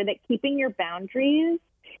remember that keeping your boundaries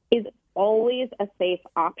is always a safe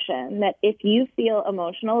option, that if you feel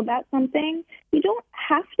emotional about something, you don't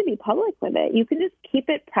have to be public with it. You can just keep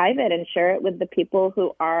it private and share it with the people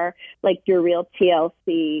who are like your real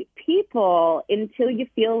TLC people until you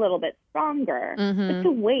feel a little bit stronger. But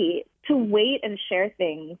to wait and share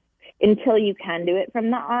things until you can do it from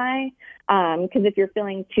the I. Because if you're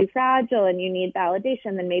feeling too fragile and you need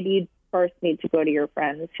validation, then maybe you first need to go to your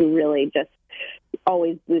friends who really just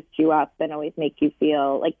always boost you up and always make you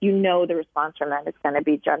feel like, you know, the response from them is going to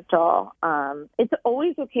be gentle. It's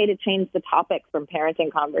always okay to change the topic from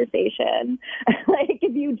parenting conversation. Like,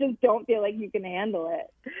 if you just don't feel like you can handle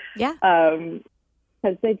it. Yeah.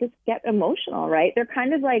 Because they just get emotional, right? They're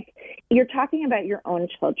kind of like, you're talking about your own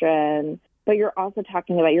children, but you're also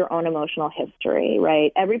talking about your own emotional history,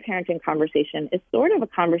 right? Every parenting conversation is sort of a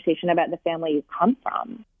conversation about the family you come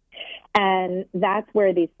from. And that's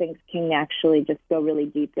where these things can actually just go really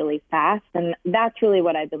deep, really fast. And that's really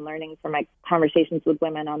what I've been learning from my conversations with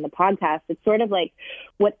women on the podcast. It's sort of like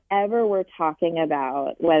whatever we're talking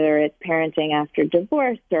about, whether it's parenting after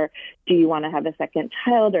divorce, or do you want to have a second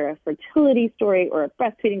child, or a fertility story, or a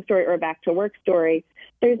breastfeeding story, or a back to work story,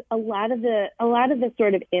 there's a lot of the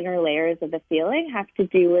sort of inner layers of the feeling have to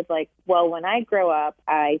do with like, well, when I grow up,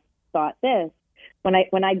 I thought this. When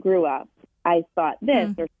I grew up, I thought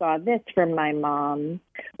this or saw this from my mom,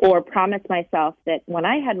 or promised myself that when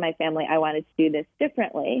I had my family, I wanted to do this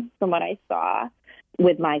differently from what I saw.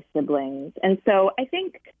 with my siblings. And so I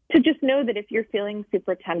think to just know that if you're feeling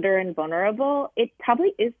super tender and vulnerable, it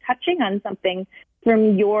probably is touching on something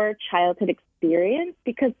from your childhood experience,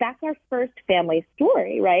 because that's our first family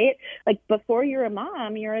story, right? Like before you're a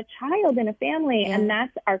mom, you're a child in a family, and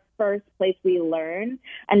that's our first place we learn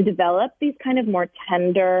and develop these kind of more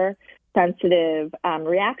tender, sensitive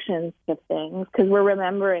reactions to things, because we're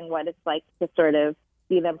remembering what it's like to sort of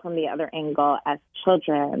see them from the other angle as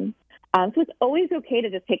children. So it's always okay to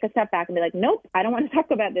just take a step back and be like, nope, I don't want to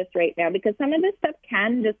talk about this right now, because some of this stuff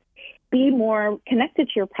can just be more connected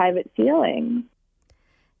to your private feelings.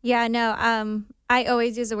 Yeah, no, I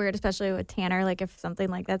always use the word, especially with Tanner, like if something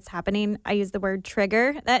like that's happening, I use the word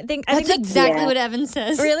trigger. I think that's exactly what Evan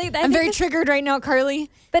says. Really? I'm very triggered right now, Carly.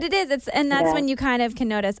 But it is. And that's when you kind of can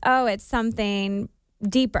notice, oh, it's something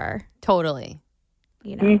deeper. Totally.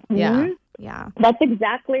 You know? Yeah. Yeah. That's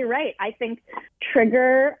exactly right. I think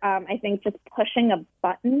trigger, I think just pushing a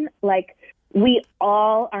button, like we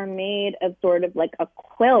all are made of sort of like a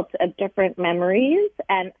quilt of different memories,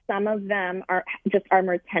 and some of them are just our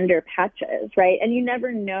more tender patches, right? And you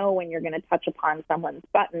never know when you're going to touch upon someone's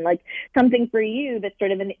button. Like something for you that's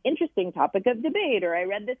sort of an interesting topic of debate, or I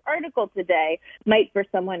read this article today, might for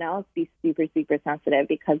someone else be super, super sensitive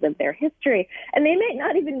because of their history. And they might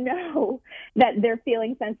not even know that they're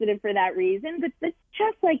feeling sensitive for that reason, but it's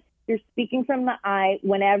just like you're speaking from the eye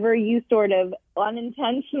whenever you sort of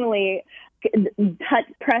unintentionally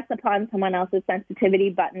press upon someone else's sensitivity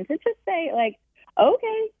button, to just say like,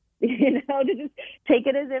 okay, to just take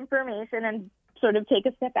it as information and sort of take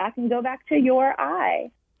a step back and go back to your eye.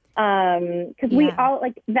 Because we all,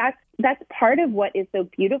 like, that's part of what is so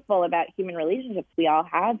beautiful about human relationships. We all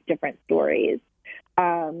have different stories.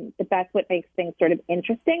 But that's what makes things sort of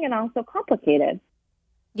interesting and also complicated.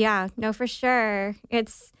 Yeah, no, for sure.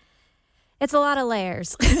 It's a lot of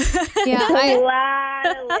layers. Yeah, a lot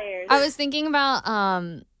of layers. I was thinking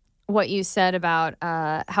about what you said about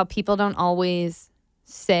how people don't always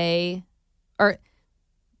say, or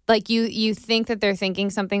like you think that they're thinking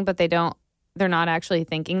something, but they're not actually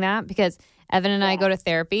thinking that. Because Evan and I go to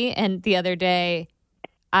therapy, and the other day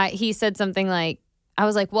he said something like, I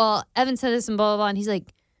was like, well, Evan said this and blah, blah, blah. And he's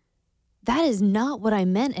like, that is not what I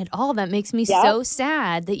meant at all. That makes me so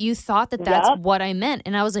sad that you thought that that's what I meant.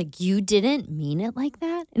 And I was like, you didn't mean it like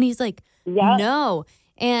that? And he's like, no.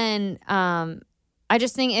 And I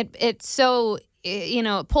just think it's so,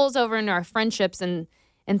 it pulls over into our friendships and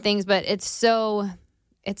things, but it's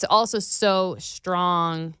also so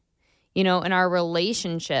strong, in our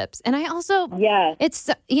relationships. And I also, it's,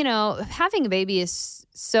 having a baby is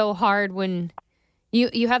so hard when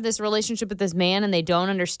you have this relationship with this man and they don't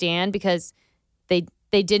understand because they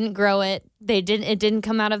didn't grow it. It didn't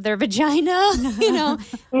come out of their vagina.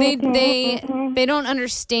 They don't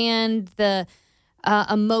understand the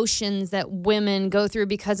emotions that women go through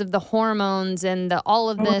because of the hormones and all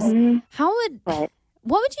of this.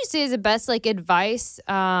 What would you say is the best advice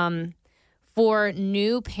for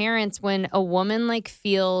new parents when a woman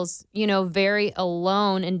feels very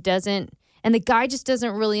alone and the guy just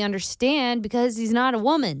doesn't really understand because he's not a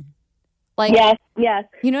woman? Yes.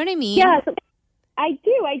 You know what I mean? Yes, I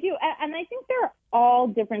do. And I think there are all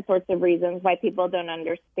different sorts of reasons why people don't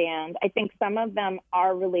understand. I think some of them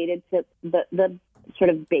are related to the sort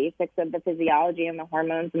of basics of the physiology and the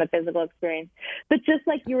hormones and the physical experience. But just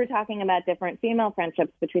like you were talking about different female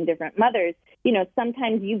friendships between different mothers,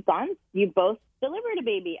 sometimes you both delivered a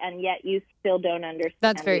baby and yet you still don't understand.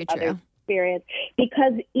 That's very true. Experience,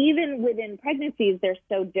 because even within pregnancies, they're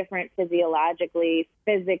so different physiologically,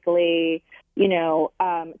 physically.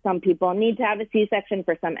 Some people need to have a C-section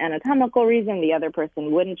for some anatomical reason. The other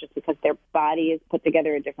person wouldn't, just because their body is put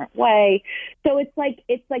together a different way. So it's like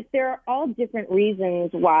there are all different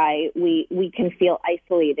reasons why we can feel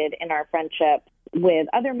isolated in our friendships with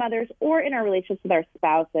other mothers, or in our relationships with our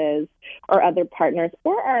spouses or other partners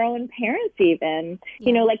or our own parents even.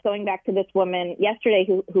 Going back to this woman yesterday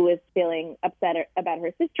who was feeling upset about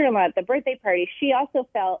her sister-in-law at the birthday party. She also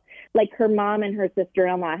felt like her mom and her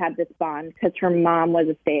sister-in-law had this bond because her mom was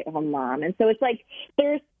a stay-at-home mom. And so it's like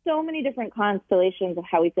there's so many different constellations of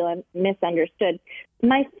how we feel misunderstood.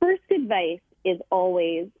 My first advice is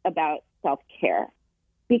always about self-care,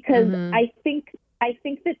 because I think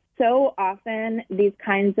that so often these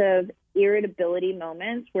kinds of irritability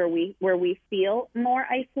moments where we feel more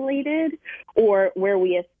isolated, or where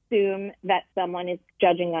we assume that someone is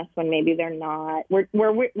judging us when maybe they're not,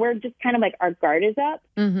 we're just kind of like our guard is up.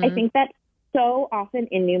 I think that so often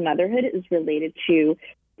in new motherhood is related to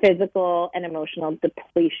physical and emotional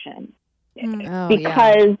depletion.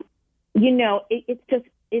 Because it's just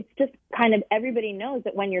it's just kind of, everybody knows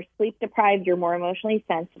that when you're sleep deprived, you're more emotionally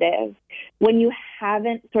sensitive. When you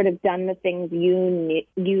haven't sort of done the things you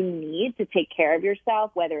need to take care of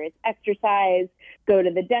yourself, whether it's exercise, go to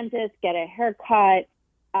the dentist, get a haircut,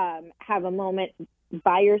 have a moment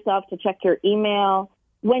by yourself to check your email.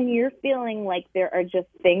 When you're feeling like there are just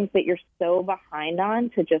things that you're so behind on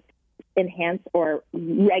to just enhance or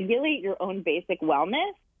regulate your own basic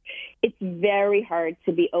wellness, it's very hard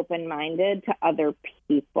to be open-minded to other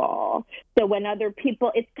people. So when other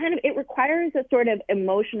people, it requires a sort of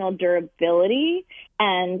emotional durability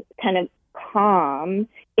and kind of calm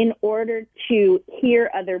in order to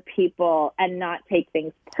hear other people and not take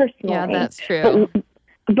things personally. Yeah, that's true.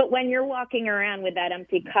 But when you're walking around with that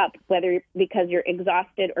empty cup, whether because you're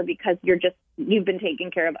exhausted or because you've been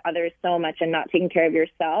taking care of others so much and not taking care of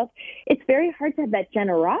yourself, it's very hard to have that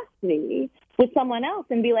generosity with someone else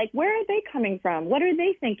and be like, where are they coming from? What are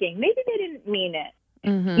they thinking? Maybe they didn't mean it.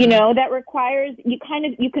 Mm-hmm. That requires, you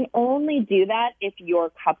can only do that if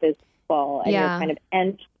your cup is full and you're kind of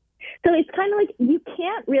empty. So it's kind of like you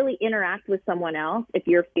can't really interact with someone else if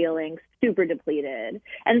you're feeling super depleted.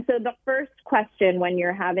 And so the first question when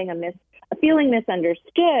you're having feeling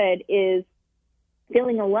misunderstood is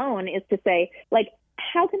feeling alone is to say, like,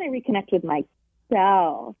 how can I reconnect with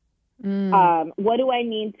myself? What do I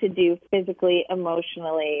need to do physically,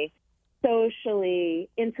 emotionally, socially,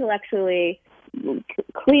 intellectually,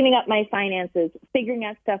 cleaning up my finances, figuring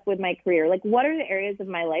out stuff with my career? Like, what are the areas of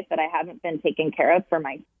my life that I haven't been taking care of for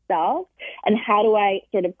myself? And how do I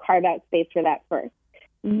sort of carve out space for that first?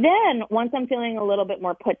 Then once I'm feeling a little bit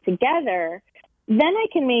more put together, then I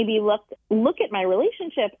can maybe look at my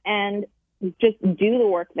relationship and just do the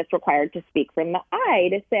work that's required to speak from the I,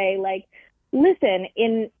 to say, like, listen,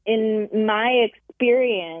 in my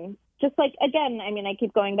experience, just like, again, I mean, I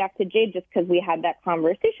keep going back to Jade just because we had that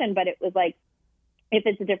conversation, but it was like, if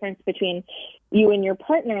it's a difference between you and your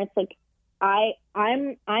partner, it's like,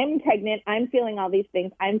 I'm pregnant, I'm feeling all these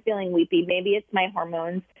things, I'm feeling weepy, maybe it's my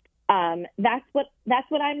hormones. That's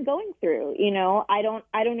what I'm going through. I don't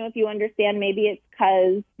know if you understand. Maybe it's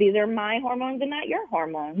because these are my hormones and not your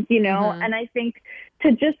hormones, Mm-hmm. And I think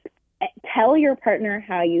to just tell your partner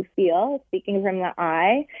how you feel, speaking from the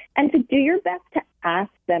I, and to do your best to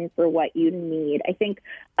ask them for what you need. I think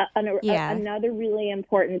another really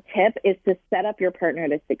important tip is to set up your partner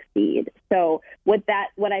to succeed. So what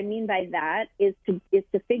I mean by that is to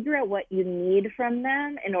figure out what you need from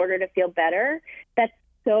them in order to feel better. That's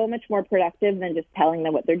so much more productive than just telling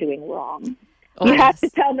them what they're doing wrong. You have to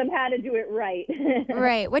tell them how to do it right.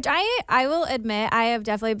 Right, which I will admit I have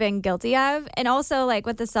definitely been guilty of. And also, like,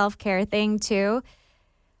 with the self-care thing, too,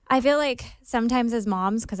 I feel like sometimes as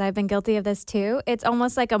moms, because I've been guilty of this, too, it's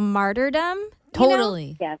almost like a martyrdom.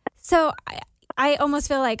 Totally. Yes. So I almost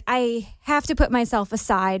feel like I have to put myself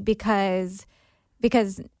aside because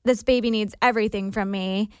this baby needs everything from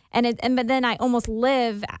me. But then I almost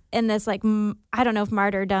live in this, like, I don't know if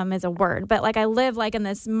martyrdom is a word, but like I live like in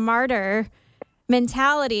this martyr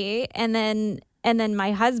mentality, and then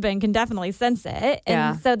my husband can definitely sense it,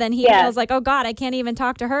 and so then he feels like, oh God, I can't even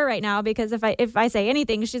talk to her right now because if I say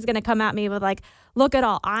anything, she's gonna come at me with, like, look at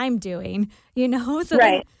all I'm doing, So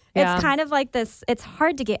right. It's kind of like this. It's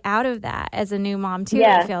hard to get out of that as a new mom too.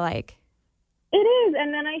 I feel like it is,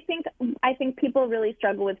 and then I think people really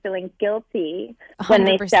struggle with feeling guilty when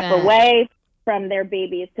 100%. They step away from their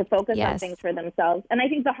babies to focus on things for themselves. And I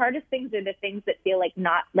think the hardest things are the things that feel like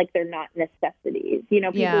they're not necessities.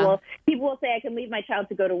 People will say, I can leave my child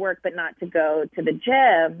to go to work, but not to go to the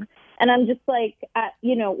gym. And I'm just like,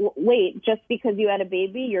 wait, just because you had a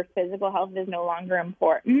baby, your physical health is no longer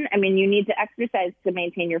important. I mean, you need to exercise to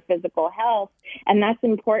maintain your physical health. And that's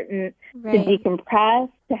important to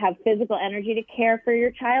decompress, to have physical energy to care for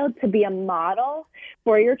your child, to be a model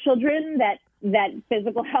for your children that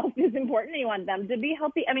physical health is important and you want them to be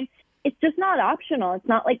healthy. I mean, it's just not optional. It's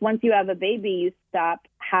not like once you have a baby, you stop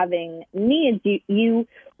having needs.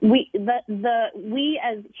 We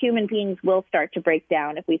as human beings will start to break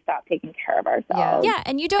down if we stop taking care of ourselves. Yeah,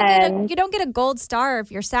 and you don't get a gold star if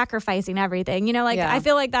you're sacrificing everything. I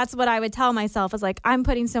feel like that's what I would tell myself is like, I'm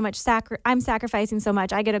putting so much I'm sacrificing so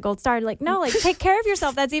much. I get a gold star. Like, no, like take care of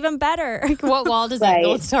yourself. That's even better. What wall does that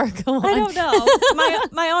gold star go on? I don't know.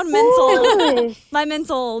 My own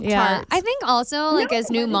mental chart. I think also as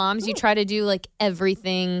new moms, you try to do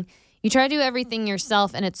everything. You try to do everything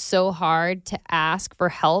yourself, and it's so hard to ask for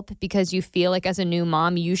help because you feel like as a new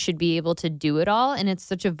mom, you should be able to do it all. And it's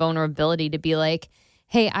such a vulnerability to be like,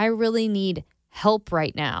 hey, I really need help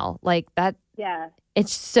right now. Like that. Yeah.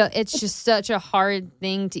 It's just such a hard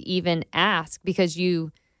thing to even ask because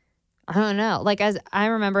I don't know. Like, as I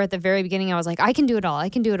remember at the very beginning, I was like, I can do it all. I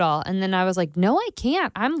can do it all. And then I was like, no, I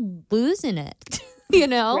can't. I'm losing it. You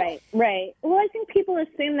know? Right, right. Well, I think people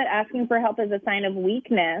assume that asking for help is a sign of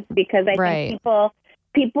weakness because I Right. think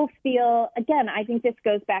people feel, again, I think this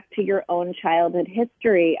goes back to your own childhood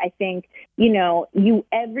history. I think,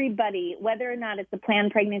 everybody, whether or not it's a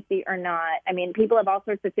planned pregnancy or not, I mean, people have all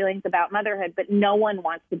sorts of feelings about motherhood, but no one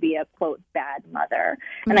wants to be a, quote, bad mother.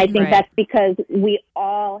 And I think Right. that's because we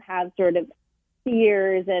all have sort of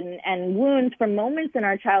fears and wounds from moments in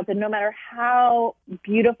our childhood, no matter how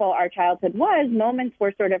beautiful our childhood was, moments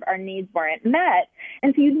where sort of our needs weren't met.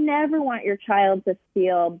 And so you never want your child to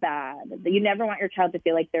feel bad. You never want your child to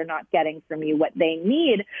feel like they're not getting from you what they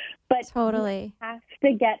need. But Totally. you have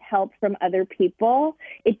to get help from other people.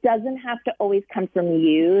 It doesn't have to always come from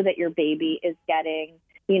you that your baby is getting,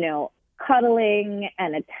 cuddling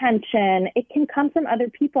and attention. It can come from other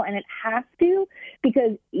people, and it has to,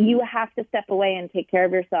 because you have to step away and take care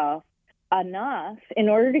of yourself enough in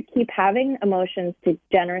order to keep having emotions to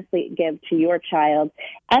generously give to your child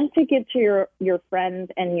and to give to your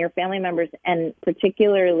friends and your family members, and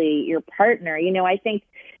particularly your partner. I think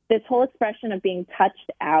this whole expression of being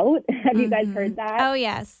touched out, have you guys heard that? Oh,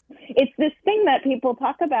 yes. It's this thing that people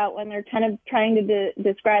talk about when they're kind of trying to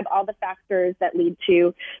describe all the factors that lead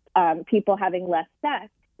to people having less sex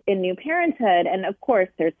in new parenthood. And of course,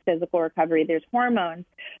 there's physical recovery, there's hormones.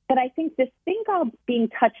 But I think this thing called being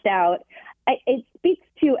touched out, it speaks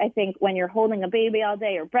to, I think, when you're holding a baby all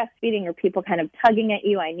day or breastfeeding or people kind of tugging at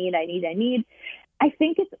you, I need. I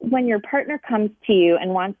think it's when your partner comes to you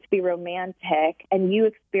and wants to be romantic and you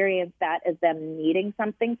experience that as them needing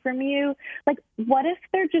something from you. Like, what if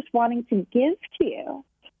they're just wanting to give to you?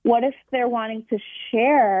 What if they're wanting to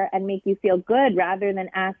share and make you feel good rather than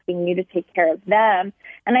asking you to take care of them?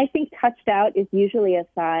 And I think touched out is usually a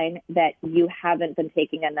sign that you haven't been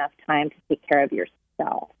taking enough time to take care of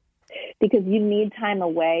yourself, because you need time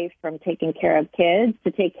away from taking care of kids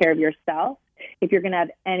to take care of yourself if you're going to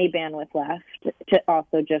have any bandwidth left to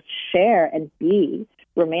also just share and be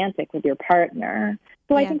romantic with your partner.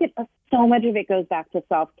 So I think so much of it goes back to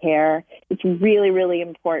self-care. It's really, really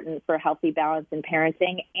important for healthy balance in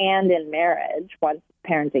parenting and in marriage once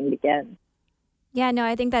parenting begins. Yeah, no,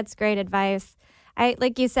 I think that's great advice.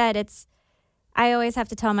 Like you said, I always have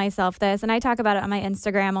to tell myself this, and I talk about it on my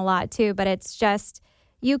Instagram a lot too, but it's just,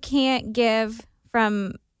 you can't give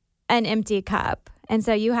from an empty cup. And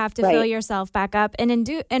so you have to fill yourself back up. And in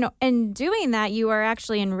doing that, you are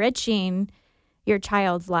actually enriching your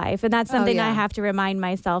child's life. And that's something I have to remind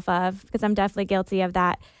myself of, because I'm definitely guilty of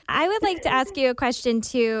that. I would like to ask you a question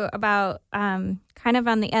too about kind of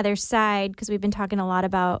on the other side, because we've been talking a lot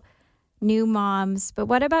about new moms, but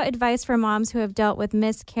what about advice for moms who have dealt with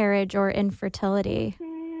miscarriage or infertility?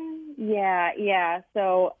 Yeah.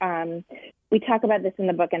 So we talk about this in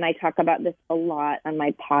the book, and I talk about this a lot on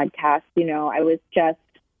my podcast. I was just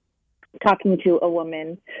talking to a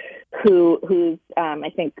woman who's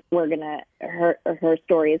I think her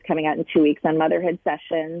story is coming out in 2 weeks on Motherhood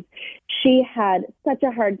Sessions. She had such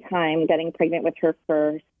a hard time getting pregnant with her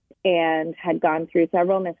first, and had gone through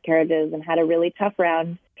several miscarriages and had a really tough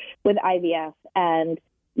round with IVF, and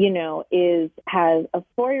has a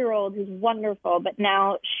 4-year-old who's wonderful, but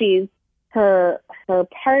now her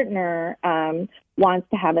partner wants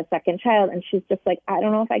to have a second child, and she's just like, I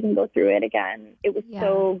don't know if I can go through it again. It was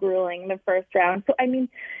so grueling the first round. So I mean,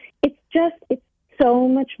 it's so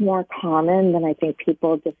much more common than I think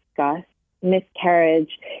people discuss.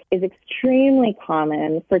 Miscarriage is extremely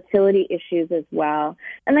common, fertility issues as well.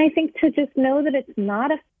 And I think to just know that it's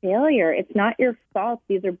not a failure, it's not your fault.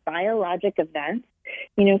 These are biologic events.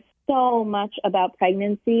 So much about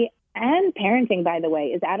pregnancy and parenting, by the way,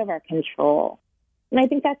 is out of our control. And I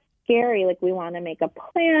think that's scary. Like, we want to make a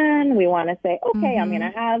plan. We want to say, okay, I'm going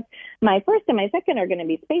to have my first and my second are going to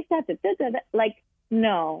be spaced out. Like,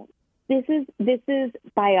 no, this is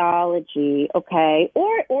biology, okay?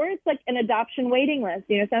 Or it's like an adoption waiting list.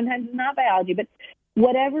 Sometimes it's not biology, but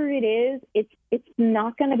whatever it is, it's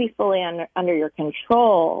not going to be fully under your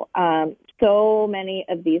control. So many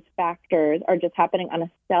of these factors are just happening on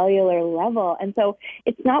a cellular level. And so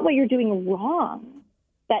it's not what you're doing wrong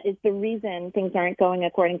that is the reason things aren't going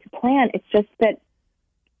according to plan. It's just that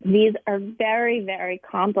these are very, very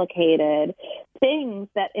complicated things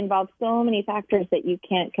that involve so many factors that you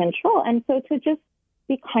can't control. And so to just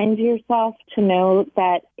be kind to yourself, to know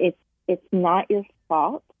that it's not your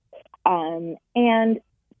fault, and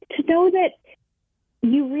to know that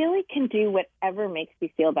you really can do whatever makes you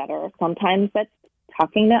feel better. Sometimes that's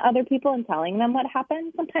talking to other people and telling them what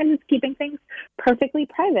happened. Sometimes it's keeping things perfectly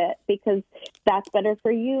private because that's better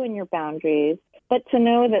for you and your boundaries. but to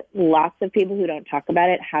know that lots of people who don't talk about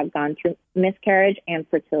it have gone through miscarriage and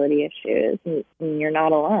fertility issues, and you're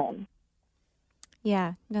not alone.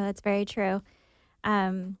 Yeah, no, that's very true.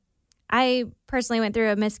 I personally went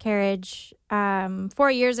through a miscarriage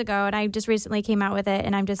 4 years ago, and I just recently came out with it,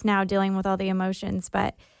 and I'm just now dealing with all the emotions.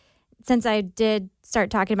 But since I did start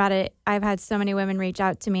talking about it, I've had so many women reach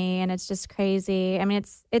out to me, and it's just crazy. I mean,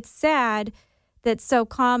 it's sad that's so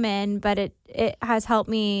common, but it has helped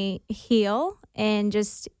me heal and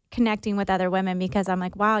just connecting with other women, because I'm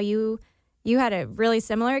like, wow, you had a really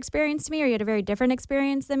similar experience to me, or you had a very different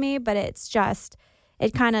experience than me, but it's just,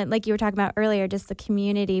 it kind of, like you were talking about earlier, just the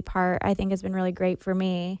community part, I think has been really great for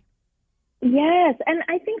me. Yes, and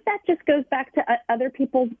I think that just goes back to other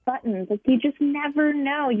people's buttons. Like, you just never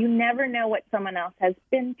know. You never know what someone else has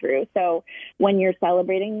been through. So when you're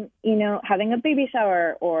celebrating, having a baby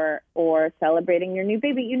shower or celebrating your new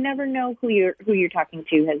baby, you never know who you're talking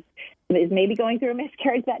to is maybe going through a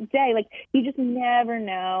miscarriage that day. Like, you just never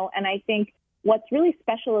know. And I think what's really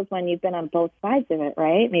special is when you've been on both sides of it,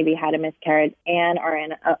 right? Maybe had a miscarriage and are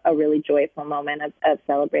in a really joyful moment of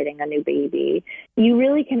celebrating a new baby. You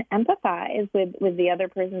really can empathize with the other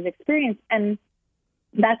person's experience. And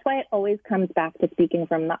that's why it always comes back to speaking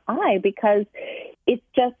from the I, because it's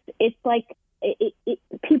like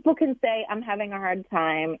people can say, I'm having a hard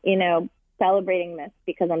time, celebrating this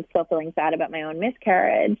because I'm still feeling sad about my own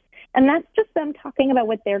miscarriage. And that's just them talking about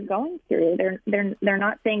what they're going through. They're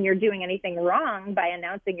not saying you're doing anything wrong by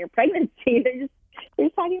announcing your pregnancy. They're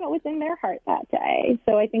just talking about what's in their heart that day.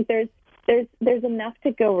 So I think there's enough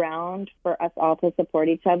to go around for us all to support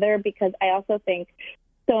each other, because I also think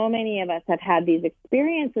so many of us have had these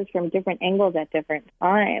experiences from different angles at different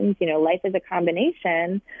times. Life is a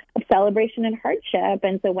combination of celebration and hardship.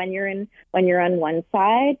 And so when you're on one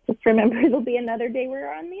side, just remember there'll be another day where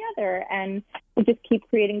you're on the other. And we just keep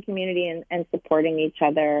creating community and supporting each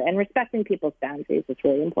other, and respecting people's boundaries is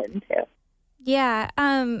really important too. Yeah.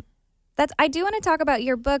 I do want to talk about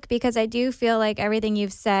your book, because I do feel like everything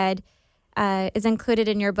you've said is included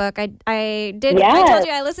in your book. I did. Yes. I told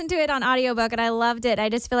you I listened to it on audiobook and I loved it. I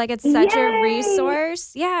just feel like it's such a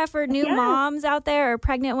resource, for new moms out there or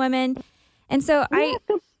pregnant women. And so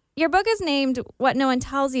your book is named What No One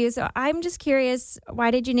Tells You. So I'm just curious,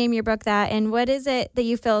 why did you name your book that? And what is it that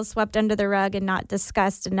you feel is swept under the rug and not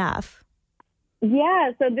discussed enough?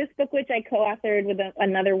 Yeah, so this book, which I co-authored with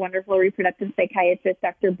another wonderful reproductive psychiatrist,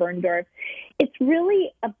 Dr. Berndorf, it's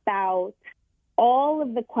really about all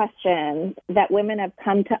of the questions that women have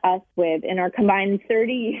come to us with in our combined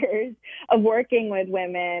 30 years of working with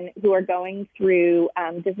women who are going through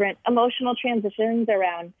different emotional transitions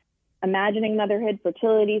around imagining motherhood,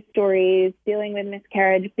 fertility stories, dealing with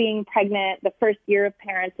miscarriage, being pregnant, the first year of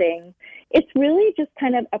parenting. It's really just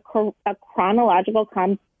kind of a chronological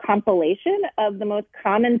compilation of the most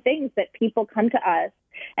common things that people come to us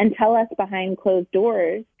and tell us behind closed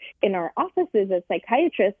doors in our offices as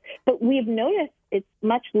psychiatrists. But we've noticed it's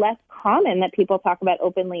much less common that people talk about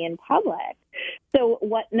openly in public. So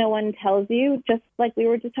what no one tells you, just like we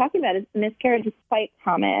were just talking about, is miscarriage is quite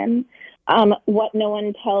common. What no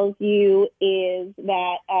one tells you is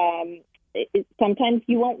that sometimes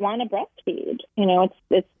you won't want to breastfeed.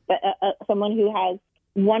 It's someone who has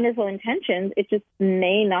wonderful intentions. It just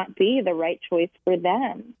may not be the right choice for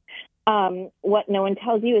them. What no one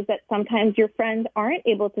tells you is that sometimes your friends aren't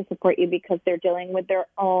able to support you because they're dealing with their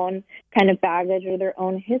own kind of baggage or their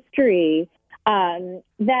own history.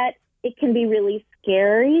 That it can be really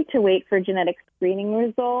scary to wait for genetic screening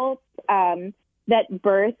results. That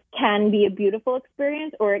birth can be a beautiful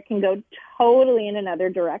experience, or it can go totally in another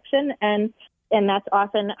direction. And that's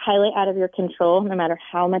often highly out of your control, no matter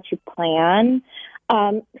how much you plan.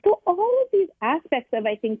 So all of these aspects of,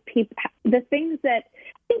 I think, the things that,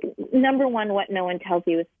 I think, number one, what no one tells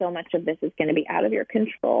you is so much of this is going to be out of your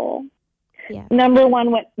control. Yeah. Number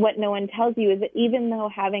one, what no one tells you is that even though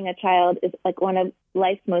having a child is like one of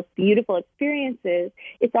life's most beautiful experiences,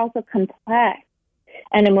 it's also complex.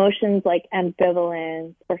 And emotions like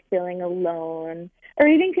ambivalence or feeling alone or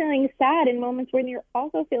even feeling sad in moments when you're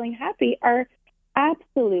also feeling happy are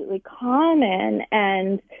absolutely common,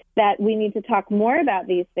 and that we need to talk more about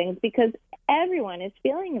these things because everyone is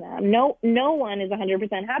feeling them. No one is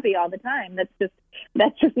 100% happy all the time.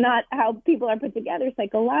 That's just not how people are put together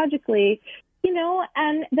psychologically,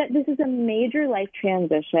 and that this is a major life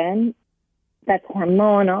transition. That's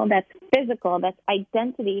hormonal, that's physical, that's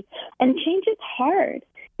identity, and change is hard.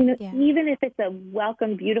 Even if it's a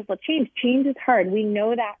welcome, beautiful change is hard. We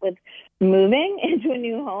know that with moving into a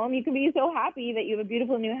new home. You can be so happy that you have a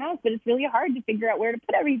beautiful new house, but it's really hard to figure out where to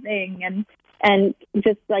put everything. And and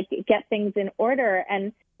just like get things in order.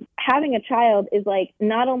 And having a child is like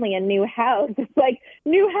not only a new house, it's like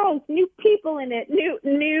new house, new people in it,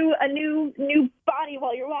 a new body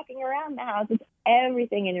while you're walking around the house. It's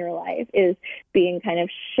everything in your life is being kind of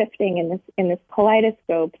shifting in this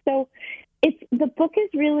kaleidoscope. So the book is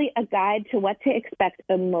really a guide to what to expect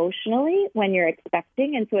emotionally when you're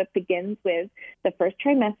expecting. And so it begins with the first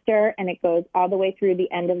trimester and it goes all the way through the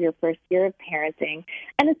end of your first year of parenting.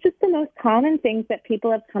 And it's just the most common things that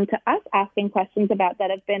people have come to us asking questions about that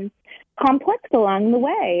have been complex along the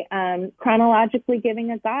way, chronologically giving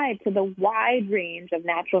a guide to the wide range of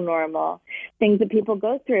natural normal things that people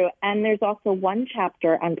go through. And there's also one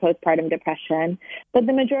chapter on postpartum depression, but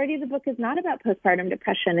the majority of the book is not about postpartum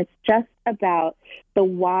depression. It's just about the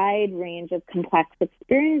wide range of complex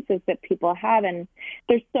experiences that people have. And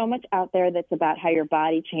there's so much out there that's about how your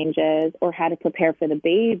body changes or how to prepare for the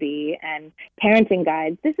baby and parenting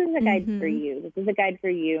guides. This is a guide for you. This is a guide for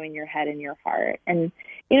you in your head and your heart. And,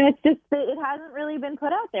 it's just that it hasn't really been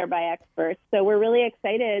put out there by experts. So we're really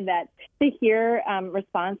excited to hear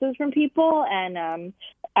responses from people. And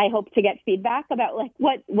I hope to get feedback about like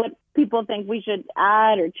what people think we should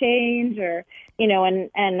add or change or,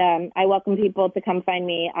 and I welcome people to come find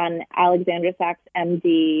me on Alexandra Sachs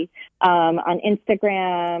MD on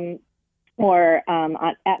Instagram or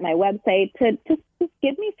at my website to just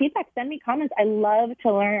give me feedback, send me comments. I love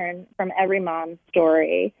to learn from every mom's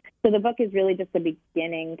story. So the book is really just a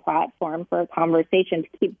beginning platform for a conversation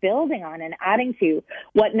to keep building on and adding to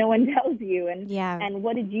what no one tells you. And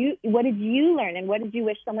what did you learn and what did you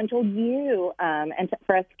wish someone told you?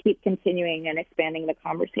 For us to keep continuing and expanding the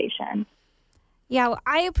conversation. Yeah, well,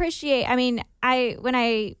 I appreciate, when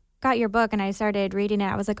I got your book and I started reading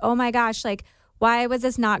it, I was like, oh my gosh, like, why was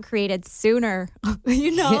this not created sooner?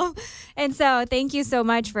 And so thank you so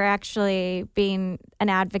much for actually being an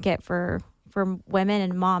advocate for women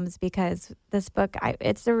and moms, because this book,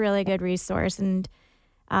 it's a really good resource. And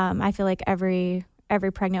I feel like every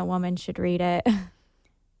pregnant woman should read it.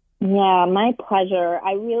 Yeah, my pleasure.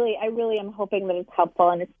 I really am hoping that it's helpful,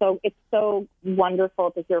 and it's so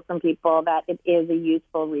wonderful to hear from people that it is a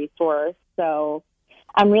useful resource. So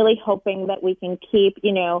I'm really hoping that we can keep,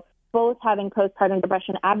 both having postpartum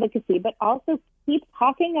depression advocacy, but also keep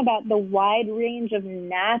talking about the wide range of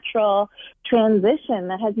natural transition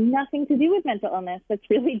that has nothing to do with mental illness. That's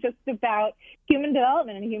really just about human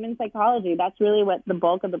development and human psychology. That's really what the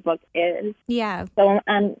bulk of the book is. Yeah. So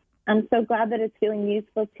I'm so glad that it's feeling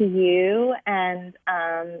useful to you, and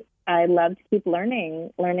I love to keep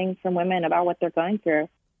learning from women about what they're going through.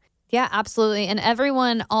 Yeah, absolutely. And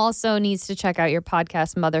everyone also needs to check out your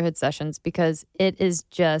podcast, Motherhood Sessions, because it's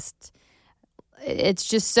just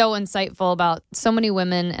so insightful about so many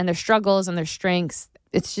women and their struggles and their strengths.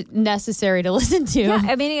 It's just necessary to listen to.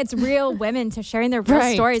 Yeah, it's real women to sharing their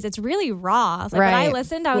real stories. It's really raw. Like when I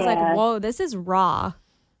listened, I was like, whoa, this is raw.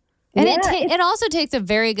 And it also takes a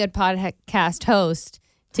very good podcast host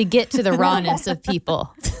to get to the rawness of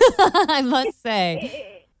people, I must say.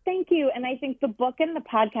 Thank you. And I think the book and the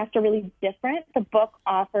podcast are really different. The book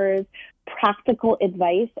offers practical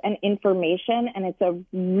advice and information, and it's a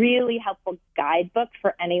really helpful guidebook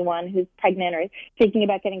for anyone who's pregnant or thinking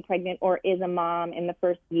about getting pregnant or is a mom in the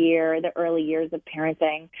first year, the early years of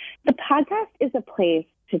parenting. The podcast is a place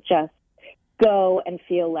to just go and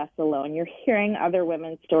feel less alone. You're hearing other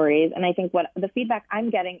women's stories. And I think what the feedback I'm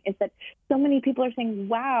getting is that so many people are saying,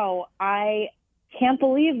 wow, I can't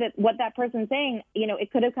believe that what that person's saying,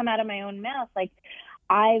 it could have come out of my own mouth. Like,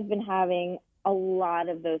 I've been having a lot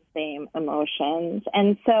of those same emotions.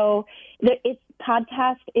 And so its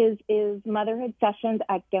podcast is Motherhood Sessions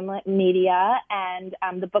at Gimlet Media, and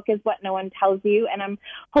the book is What No One Tells You. And I'm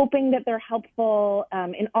hoping that they're helpful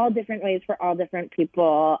in all different ways for all different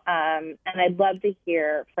people. And I'd love to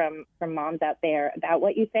hear from moms out there about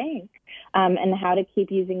what you think and how to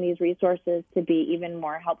keep using these resources to be even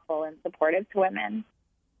more helpful and supportive to women.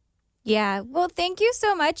 Yeah. Well, thank you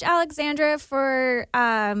so much, Alexandra, for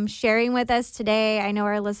sharing with us today. I know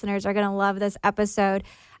our listeners are going to love this episode.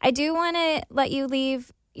 I do want to let you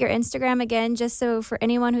leave your Instagram again, just so for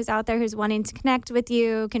anyone who's out there who's wanting to connect with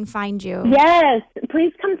you can find you. Yes.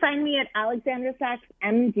 Please come find me at Alexandra Sachs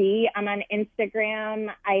MD. I'm on Instagram.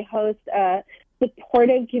 I host a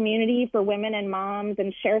supportive community for women and moms,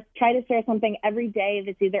 and try to share something every day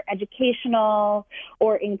that's either educational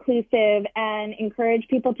or inclusive, and encourage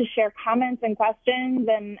people to share comments and questions,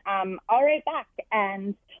 and I'll write back.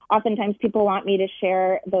 And oftentimes people want me to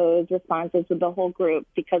share those responses with the whole group,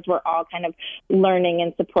 because we're all kind of learning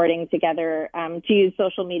and supporting together to use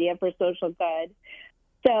social media for social good.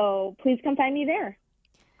 So please come find me there.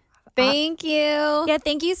 Thank you. Yeah,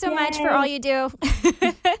 thank you so much for all you do.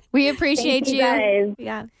 We appreciate Thank you. guys.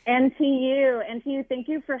 Yeah. And to you, thank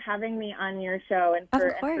you for having me on your show and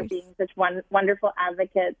for course. being such wonderful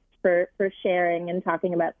advocates for sharing and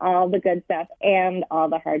talking about all the good stuff and all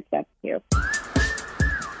the hard stuff too.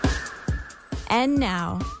 And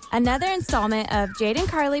now, another installment of Jade and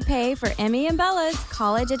Carly pay for Emmy and Bella's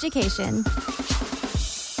college education.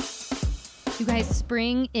 You guys,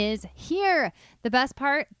 spring is here. The best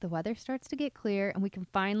part, the weather starts to get clear and we can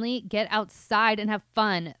finally get outside and have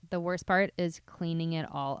fun. The worst part is cleaning it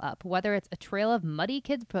all up. Whether it's a trail of muddy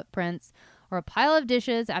kids' footprints or a pile of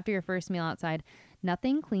dishes after your first meal outside,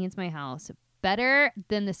 nothing cleans my house better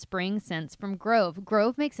than the spring scents from Grove.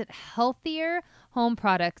 Grove makes it healthier home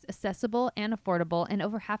products, accessible and affordable, and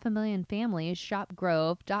over 500,000 families shop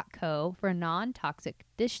grove.co for non-toxic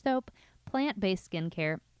dish soap, plant-based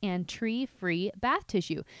skincare, and tree-free bath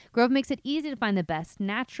tissue. Grove makes it easy to find the best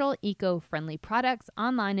natural, eco-friendly products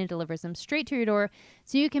online and delivers them straight to your door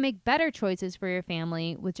so you can make better choices for your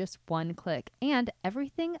family with just one click. And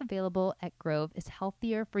everything available at Grove is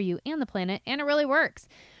healthier for you and the planet, and it really works.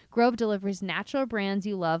 Grove delivers natural brands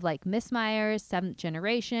you love like Miss Myers, 7th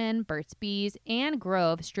Generation, Burt's Bees, and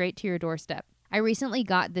Grove straight to your doorstep. I recently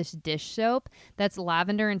got this dish soap that's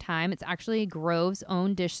lavender and thyme. It's actually Grove's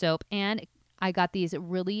own dish soap, and I got these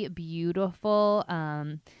really beautiful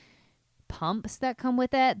pumps that come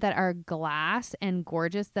with it that are glass and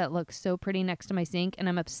gorgeous that look so pretty next to my sink, and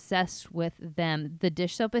I'm obsessed with them. The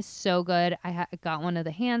dish soap is so good. I got one of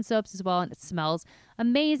the hand soaps as well, and it smells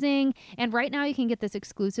amazing. And right now you can get this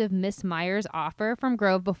exclusive Miss Myers offer from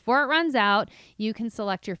Grove before it runs out. You can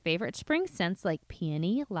select your favorite spring scents like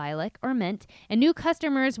peony, lilac, or mint, and new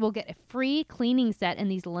customers will get a free cleaning set in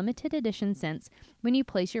these limited edition scents when you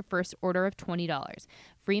place your first order of $20.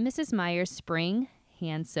 Free Mrs. Myers spring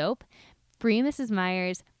hand soap, free Mrs.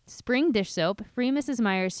 Myers spring dish soap, free Mrs.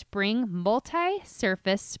 Myers spring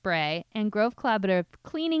multi-surface spray, and Grove Collaborative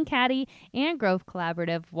cleaning caddy and Grove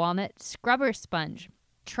Collaborative walnut scrubber sponge.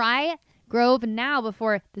 Try Grove now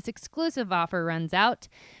before this exclusive offer runs out.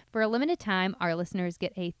 For a limited time, our listeners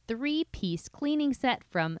get a 3-piece cleaning set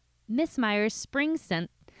from Miss Myers Spring Scent,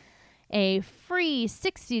 a free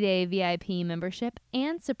 60-day VIP membership,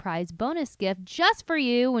 and surprise bonus gift just for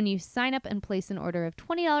you when you sign up and place an order of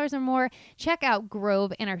 $20 or more. Check out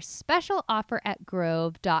Grove and our special offer at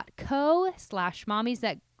grove.co/mommies.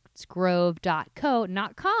 That's grove.co,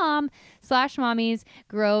 not com/mommies,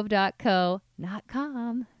 grove.co, not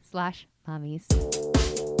com/mommies.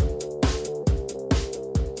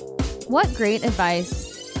 What great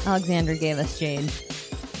advice Alexandra gave us, Jade.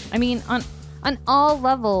 I mean, on all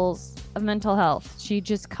levels of mental health, she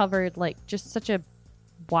just covered just such a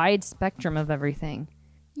wide spectrum of everything.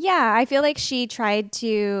 Yeah, I feel like she tried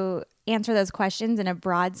to answer those questions in a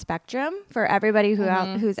broad spectrum for everybody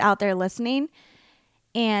who's out there listening.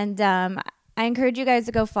 And I encourage you guys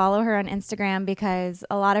to go follow her on Instagram because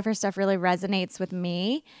a lot of her stuff really resonates with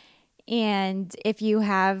me. And if you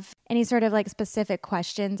have any sort of specific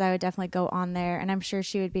questions, I would definitely go on there, and I'm sure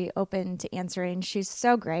she would be open to answering. She's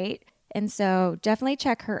so great. And so definitely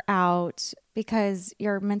check her out because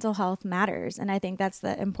your mental health matters. And I think that's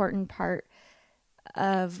the important part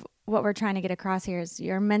of what we're trying to get across here is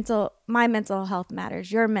my mental health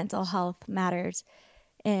matters. Your mental health matters.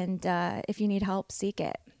 And if you need help, seek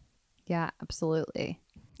it. Yeah, absolutely.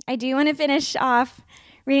 I do want to finish off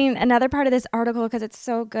reading another part of this article because it's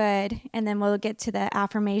so good. And then we'll get to the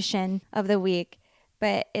affirmation of the week.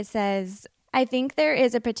 But it says, I think there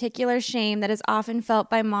is a particular shame that is often felt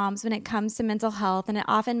by moms when it comes to mental health, and it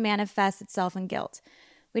often manifests itself in guilt.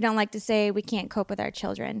 We don't like to say we can't cope with our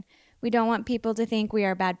children. We don't want people to think we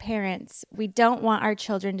are bad parents. We don't want our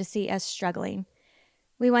children to see us struggling.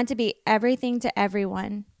 We want to be everything to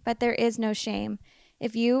everyone, but there is no shame.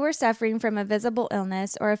 If you were suffering from a visible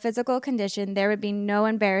illness or a physical condition, there would be no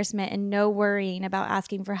embarrassment and no worrying about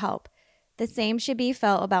asking for help. The same should be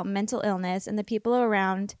felt about mental illness, and the people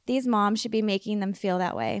around these moms should be making them feel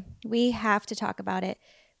that way. We have to talk about it.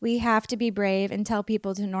 We have to be brave and tell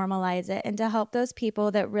people to normalize it and to help those people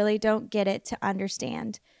that really don't get it to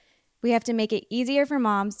understand. We have to make it easier for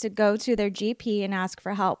moms to go to their GP and ask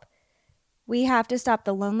for help. We have to stop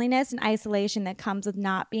the loneliness and isolation that comes with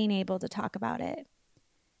not being able to talk about it.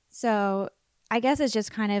 So I guess it's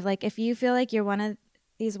just kind of if you feel like you're one of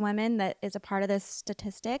these women that is a part of this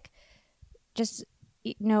statistic, just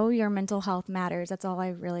know your mental health matters. That's all I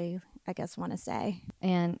really, want to say.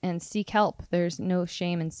 And seek help. There's no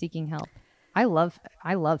shame in seeking help. I love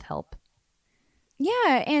help.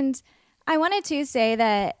 Yeah, and I wanted to say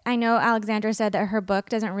that I know Alexandra said that her book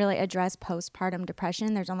doesn't really address postpartum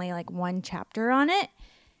depression. There's only one chapter on it.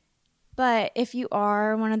 But if you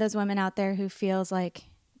are one of those women out there who feels like,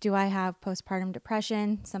 do I have postpartum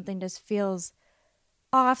depression? Something just feels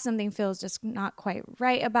off. Something feels just not quite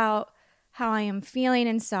right about how I am feeling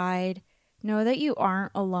inside. Know that you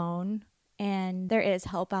aren't alone and there is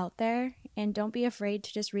help out there. And don't be afraid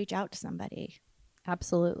to just reach out to somebody.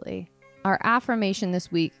 Absolutely. Our affirmation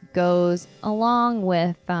this week goes along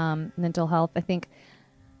with mental health. I think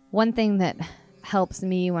one thing that helps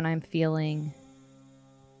me when I'm feeling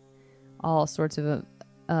all sorts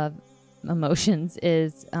of emotions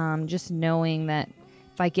is just knowing that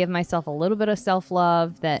if I give myself a little bit of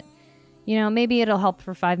self-love, that, you know, maybe it'll help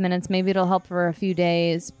for 5 minutes, maybe it'll help for a few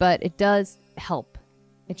days, but it does help.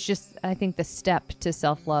 It's just, I think the step to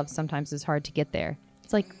self-love sometimes is hard to get there.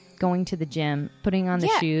 It's like going to the gym, putting on the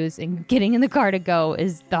shoes and getting in the car to go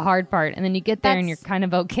is the hard part. And then you get there and you're kind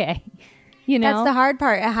of okay. You know? That's the hard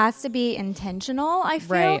part. It has to be intentional, I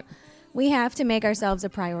feel. Right. We have to make ourselves a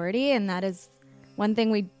priority, and that is one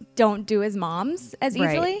thing we don't do as moms as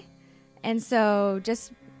easily. Right. And so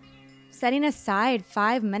just setting aside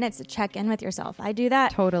 5 minutes to check in with yourself. I do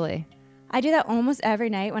that. Totally. I do that almost every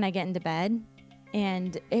night when I get into bed,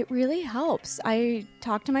 and it really helps. I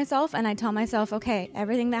talk to myself and I tell myself, okay,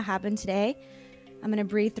 everything that happened today, I'm going to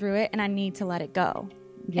breathe through it and I need to let it go.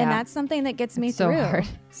 Yeah. And that's something that gets me It's so through. hard.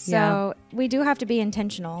 So we do have to be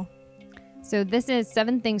intentional. So this is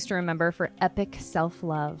 7 things to remember for epic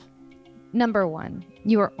self-love. Number 1,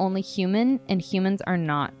 you are only human and humans are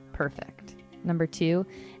not perfect. Number 2,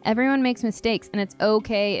 everyone makes mistakes and it's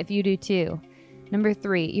okay if you do too. Number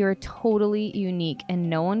 3, you are totally unique and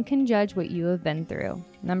no one can judge what you have been through.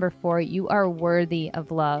 Number 4, you are worthy of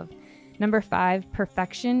love. Number 5,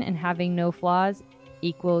 perfection and having no flaws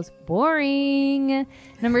equals boring.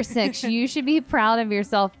 Number 6, you should be proud of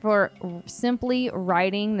yourself for simply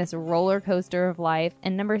riding this roller coaster of life.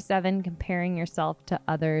 And number 7, comparing yourself to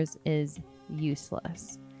others is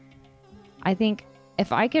useless. I think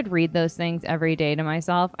if I could read those things every day to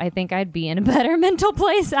myself, I think I'd be in a better mental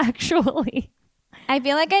place, actually. I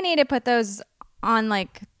feel like I need to put those on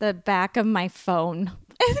like the back of my phone.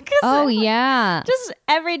 Oh, yeah. Just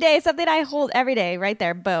every day, something I hold every day right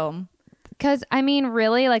there. Boom. Because, I mean,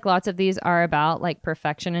 really, like lots of these are about like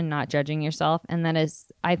perfection and not judging yourself. And that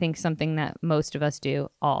is, I think, something that most of us do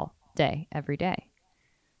all day, every day.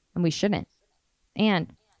 And we shouldn't.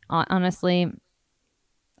 And honestly,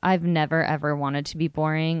 I've never, ever wanted to be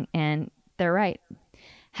boring. And they're right.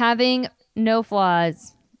 Having no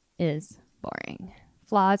flaws is boring.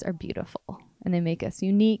 Flaws are beautiful and they make us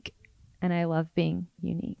unique. And I love being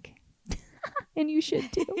unique. And you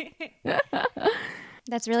should too.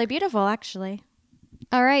 That's really beautiful, actually.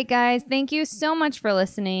 All right, guys. Thank you so much for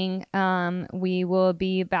listening. We will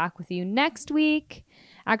be back with you next week.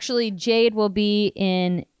 Actually, Jade will be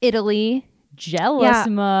in Italy. Jealous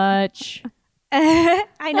much.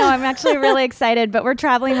 I know. I'm actually really excited, but we're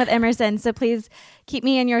traveling with Emerson, so please keep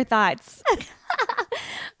me in your thoughts.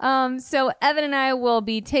 So Evan and I will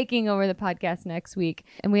be taking over the podcast next week,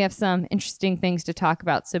 and we have some interesting things to talk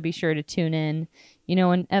about, so be sure to tune in. You know,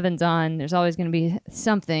 when Evan's on, there's always going to be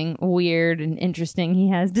something weird and interesting he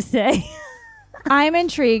has to say. I'm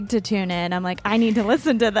intrigued to tune in. I'm like, I need to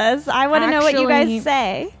listen to this. I want to know what you guys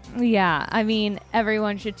say. Yeah, I mean,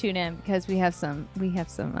 everyone should tune in because we have some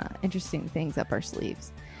interesting things up our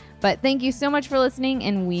sleeves. But thank you so much for listening,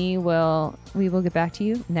 and we will get back to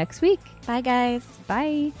you next week. Bye, guys.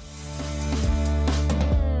 Bye.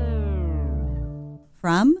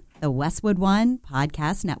 From the Westwood One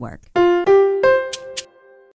Podcast Network.